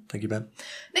much, Ben. Thank you, Ben.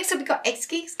 Next up, we got X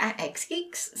Geeks at X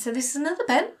Geeks. So this is another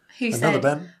Ben who Another said,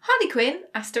 Ben? Harley Quinn,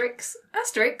 asterisk,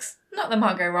 not the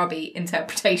Margot Robbie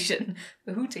interpretation.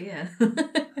 Oh dear. Oh,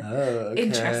 okay.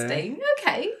 Interesting.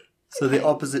 Okay. So the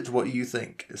opposite to what you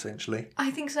think, essentially.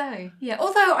 I think so, yeah.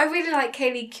 Although I really like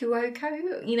Kaylee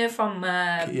Cuoco, from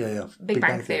Big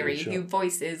Bang Theory, sure. who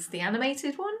voices the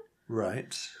animated one.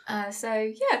 Right. So,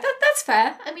 yeah, that's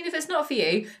fair. I mean, if it's not for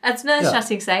you, as Nurse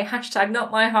Chatting say, #not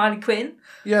my Harley Quinn.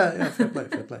 Yeah, fair play.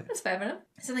 That's fair enough.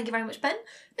 So thank you very much, Ben.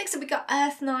 Next up, we got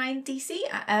Earth9DC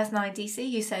at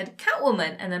Earth9DC, who said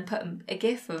Catwoman, and then put a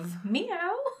gif of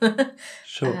meow.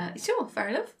 Sure. Sure, fair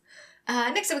enough.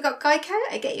 Next up, we got Geico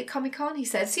at Get Your Comic Con, who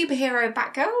said superhero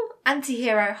Batgirl,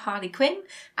 anti-hero Harley Quinn,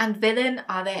 and villain,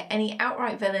 are there any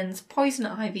outright villains? Poison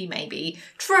Ivy, maybe.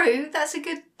 True, that's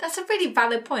a really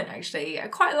valid point, actually.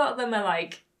 Quite a lot of them are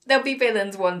like, there'll be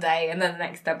villains one day, and then the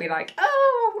next they'll be like,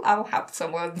 oh, I'll help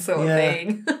someone, sort of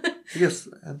thing. I guess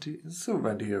it's sort of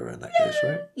anti-hero in that case,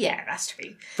 right? Yeah, that's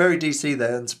true. Very DC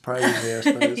there, and surprisingly, I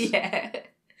suppose. Yeah.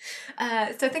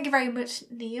 So thank you very much,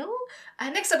 Neil.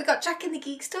 Next up, we got Jack in the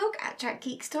Geekstalk at Jack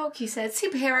Geekstalk, who said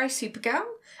superhero Supergirl,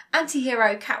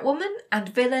 anti-hero Catwoman, and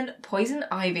villain Poison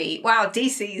Ivy. Wow,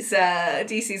 DC's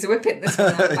whipping this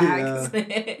one out back,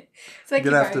 isn't it? So you're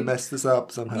gonna have to mess this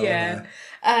up somehow. Yeah.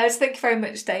 So thank you very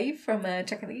much, Dave, from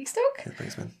Jack in the Geekstalk. Yeah,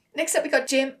 thanks, man. Next up, we got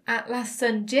Jim at Last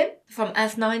Son Jim from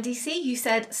Earth9DC, who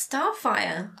said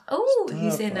Starfire. Oh,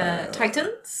 he's in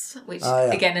Titans, which,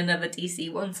 again, another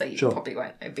DC one, so you probably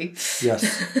won't know.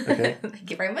 Yes, okay.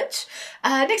 Thank you very much.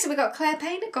 Next up, we got Claire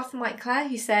Payne at Gotham White Claire,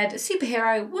 who said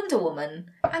superhero Wonder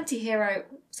Woman, anti-hero...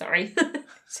 Sorry.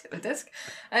 Sit at the desk.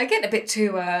 Getting a bit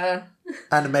too...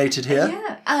 animated here.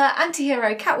 Yeah.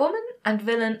 Anti-hero Catwoman and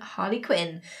villain Harley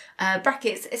Quinn.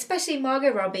 Brackets, especially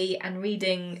Margot Robbie, and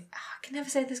reading... I can never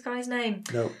say this guy's name.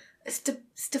 No.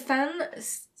 Stefan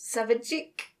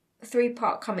Savijic.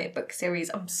 3-part comic book series.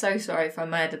 I'm so sorry if I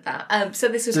murdered that. So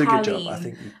this was Did a good Harleen. job. I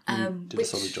think you did a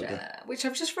solid job there. Which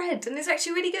I've just read, and it's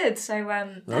actually really good. So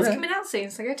that's Okay. coming out soon,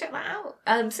 so go check that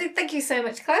out. So thank you so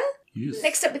much, Claire. Yes.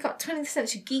 Next up, we got 20th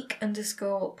Century Geek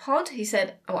 _pod, who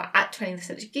said, at 20th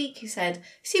Century Geek, who said,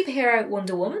 superhero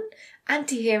Wonder Woman,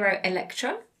 anti-hero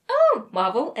Elektra. Oh,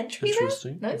 Marvel entry there.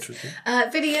 Interesting. Nice. Interesting.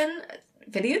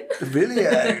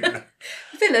 Villain?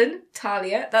 Villain,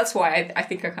 Talia. That's why I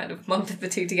think I kind of mumbled the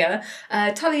two together.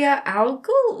 Talia al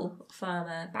Ghul from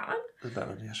Batman.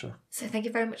 Batman, yeah, sure. So thank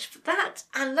you very much for that.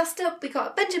 And last up, we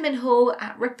got Benjamin Hall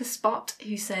at Ripper Spot,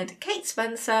 who said Kate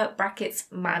Spencer brackets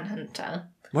Manhunter.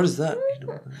 What is that? I don't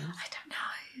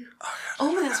know.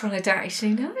 Oh, that's one I don't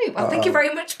actually know. Well, thank you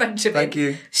very much, Benjamin. Thank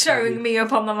you. Showing me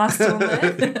up on the last one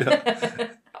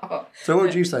there. Oh. So what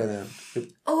would you say then?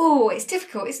 Oh, it's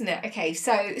difficult, isn't it? Okay,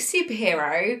 so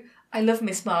superhero. I love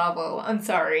Miss Marvel. I'm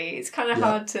sorry. It's kind of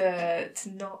hard to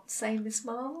not say Miss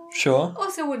Marvel. Sure.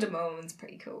 Also, Wonder Woman's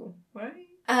pretty cool, right?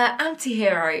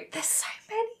 Anti-hero. There's so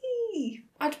many.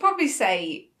 I'd probably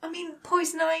say,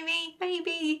 Poison Ivy,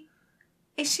 maybe.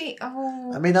 Is she?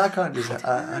 Oh. I mean, I can't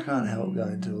help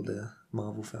going to all the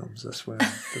Marvel films. That's where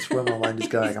my mind is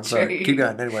going. I'm sorry. True. Keep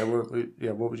going. Anyway,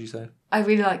 what would you say? I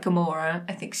really like Gamora.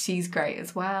 I think she's great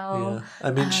as well. Yeah.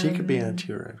 I mean, she could be an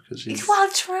anti-hero because she's... Well,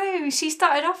 true. She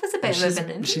started off as a bit of a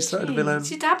villain. She started a villain.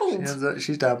 She dabbled.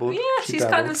 She's dabbled. Yeah, she's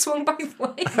dabbled. kind of swung both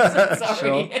ways. I'm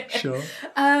sorry. Sure.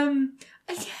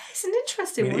 Yeah, it's an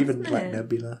interesting one, even isn't like it?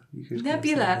 Nebula. You could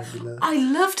Nebula. say Nebula. I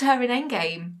loved her in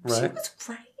Endgame. She Right. was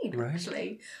great, Right.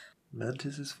 actually.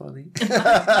 Mantis is funny.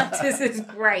 Mantis is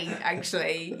great,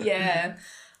 actually. Yeah.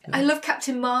 I love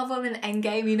Captain Marvel in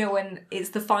Endgame, you know, when it's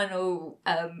the final,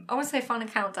 I want to say final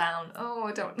countdown. Oh,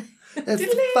 I don't. It's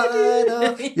the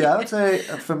final. Yeah, I would say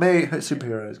for me,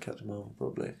 superhero is Captain Marvel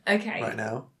probably. Okay. Right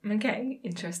now. Okay,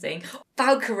 interesting.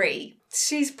 Valkyrie.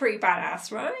 She's pretty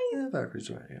badass, right? Yeah, Valkyrie's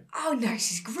right. Yeah. Oh no,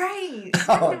 she's great.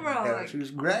 Oh, Ragnarok. yeah, she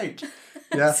was great.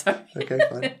 Yeah. Okay,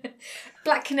 fine.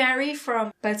 Black Canary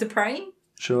from Birds of Prey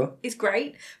Sure. is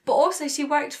great, but also she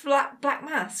worked for Black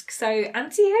Mask, so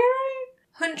anti-hero,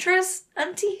 Huntress,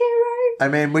 anti-hero. I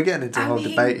mean, we're getting into a whole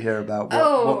debate here about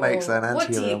what makes an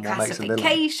anti-hero and what makes a villain.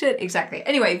 Classification? Exactly.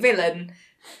 Anyway, villain.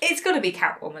 It's got to be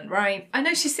Catwoman, right? I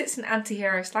know she sits in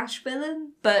anti-hero /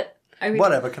 villain, but I mean,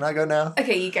 Whatever. Can I go now?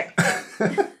 Okay, you go.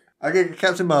 I get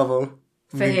Captain Marvel.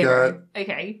 For We hero. go,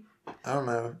 Okay. I don't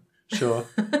know. Sure.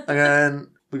 And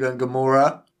we're going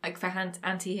Gamora. Like for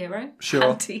anti-hero? Sure.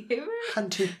 Anti-hero?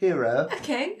 Anti-hero.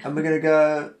 Okay. And we're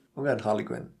going Harley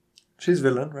Quinn. She's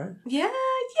villain, right? Yeah,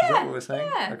 Is that what we're saying?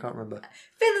 yeah. I can't remember.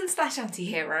 Villain /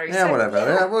 anti-hero. Yeah, so, whatever.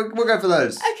 Yeah, we'll go for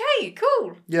those. Okay,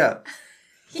 cool. Yeah.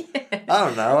 Yeah. I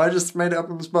don't know. I just made it up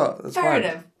on the spot. That's Fair fine.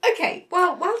 enough. Okay,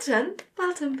 well done.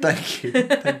 Well done. Thank you.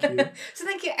 Thank you. So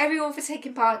thank you everyone for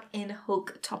taking part in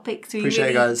Hulk Topics. We Appreciate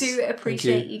really it, guys. do Thank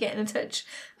appreciate you. you getting in touch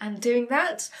and doing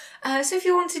that. So if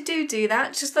you want to do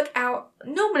that, just look out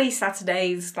normally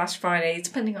Saturdays / Fridays,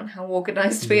 depending on how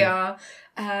organised we are.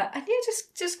 And yeah,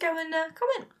 just go and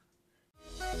comment.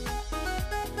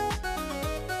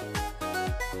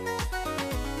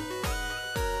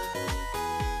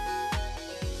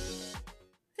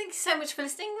 Thank you so much for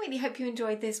listening. Really hope you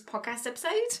enjoyed this podcast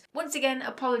episode. Once again,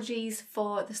 apologies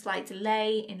for the slight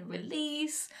delay in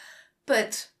release,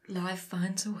 but life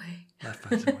finds a way. Life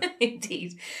finds a way.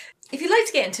 Indeed. If you'd like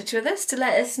to get in touch with us to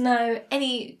let us know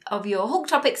any of your Hulk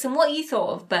topics and what you thought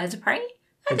of Birds of Prey,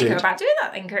 I think Indeed. we're about doing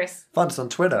that then, Chris. Find us on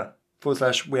Twitter /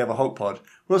 We Have a Hulk Pod.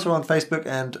 We're also on Facebook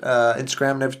and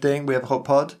Instagram and everything. We Have a Hulk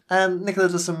Pod. And Nicola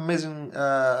does some amazing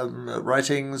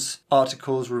writings,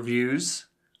 articles, reviews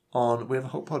on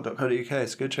wehaveahulkpod.co.uk.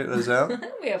 So go check those out.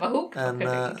 We have a Hulk. And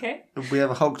Okay. we have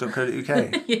a Hulk.co.uk.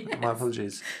 Yes. My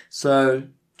apologies. So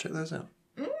check those out.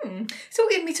 So we're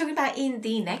going to be talking about in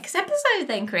the next episode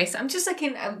then, Chris. I'm just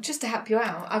looking, just to help you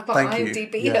out, I've got Thank you.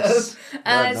 IMDb Yes. up.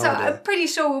 I had no so idea. I'm pretty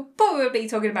sure we'll probably be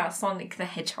talking about Sonic the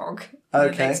Hedgehog in the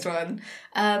Okay. next one.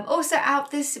 Also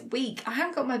out this week, I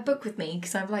haven't got my book with me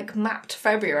because I've mapped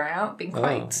February out, been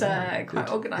quite good.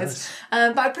 organised.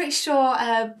 Nice. But I'm pretty sure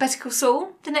Better Call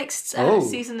Saul, the next Oh.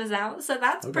 season is out. So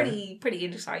that's Okay. pretty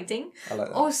exciting. I like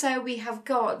that. Also, we have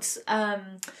got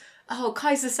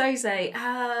Kaiser Soze.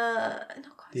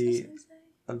 Not Kaiser Soze.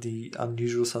 The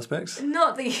Unusual Suspects.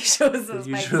 Not the usual suspects.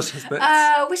 Usual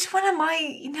Suspects. Which one am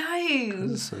I? No.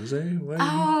 Soze? Where are you?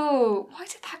 Oh, why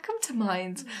did that come to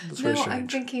mind? That's No, very I'm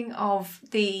strange. thinking of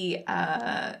the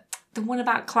one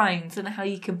about clones and how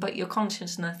you can put your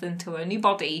consciousness into a new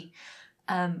body.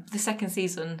 The second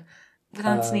season with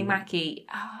Anthony Mackie.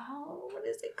 Oh, what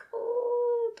is it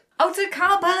called? Altered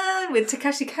Carbon with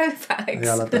Takashi Kovacs.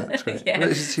 Yeah, I love that. It's great. Yeah. Well,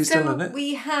 he's still in it.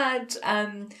 We had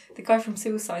the guy from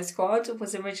Suicide Squad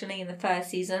was originally in the first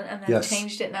season and then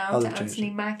changed it now to Anthony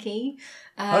Mackie.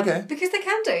 Okay. Because they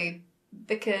can do.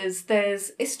 Because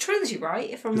it's a trilogy, right?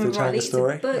 If I Because remember they rightly. change the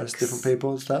story. It's books. There's different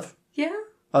people and stuff. Yeah.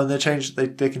 Oh, and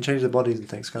they can change their bodies and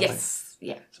things, can't Yes.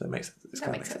 Yeah. they? So it makes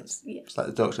That makes sense. Yeah. It's like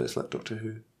the Doctor. It's like Doctor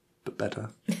Who, but better.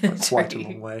 Like quite a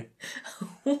long way.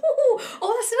 Oh,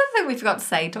 that's another thing we forgot to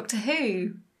say. Doctor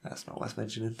Who. That's not worth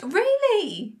mentioning.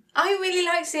 Really? I really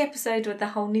liked the episode with the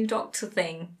whole new Doctor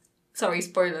thing. Sorry,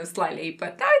 spoilers slightly, but I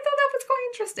thought that was quite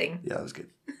interesting. Yeah, that was good.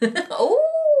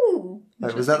 Oh.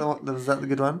 Wait, was that the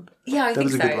good one? Yeah, I think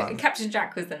was a so. good one. And Captain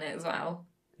Jack was in it as well.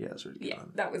 Yeah, it was a really good. Yeah,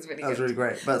 One. that was really That was good. really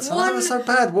great. But some of them are so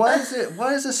bad. Why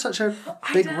is there such a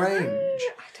big range? I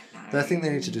don't know. I think they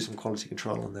need to do some quality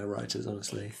control on their writers,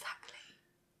 honestly. Exactly.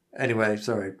 Anyway,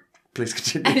 sorry. Please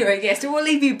continue. Anyway, yes, so we'll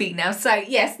leave you be now. So,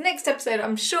 yes, next episode,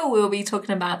 I'm sure we'll be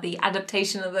talking about the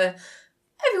adaptation of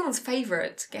everyone's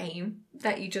favourite game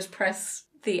that you just press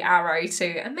the arrow to,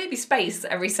 and maybe space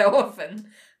every so often.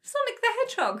 Sonic the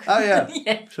Hedgehog. Oh, yeah.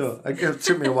 Yes. Sure. It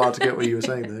took me a while to get what you were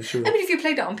saying there, sure. I mean, if you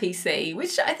played it on PC,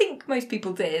 which I think most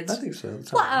people did. I think so.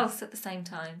 What else at the same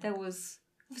time? There was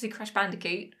obviously Crash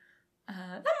Bandicoot.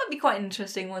 That might be quite an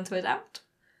interesting one to adapt.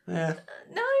 Yeah.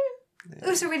 No? I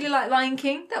also really like Lion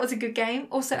King. That was a good game.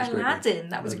 Also That was a great Aladdin. game.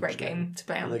 That was a great game to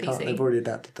play on PC. They've already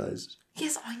adapted those,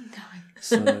 Yes, I know.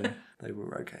 so they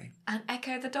were okay. And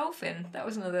Echo the Dolphin. That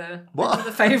was another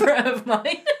What? favourite of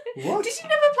mine. What? Did you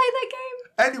never play that game?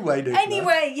 Anyway, Nicola.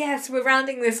 Anyway, yes, we're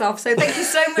rounding this off. So thank you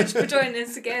so much for joining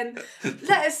us again.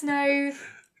 Let us know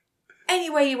any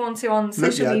way you want to on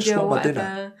social I just media or want my whatever.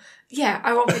 dinner. Yeah,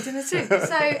 I want my dinner too.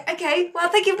 So, okay, well,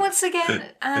 thank you once again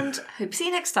and hope to see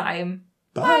you next time.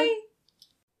 Bye. Bye.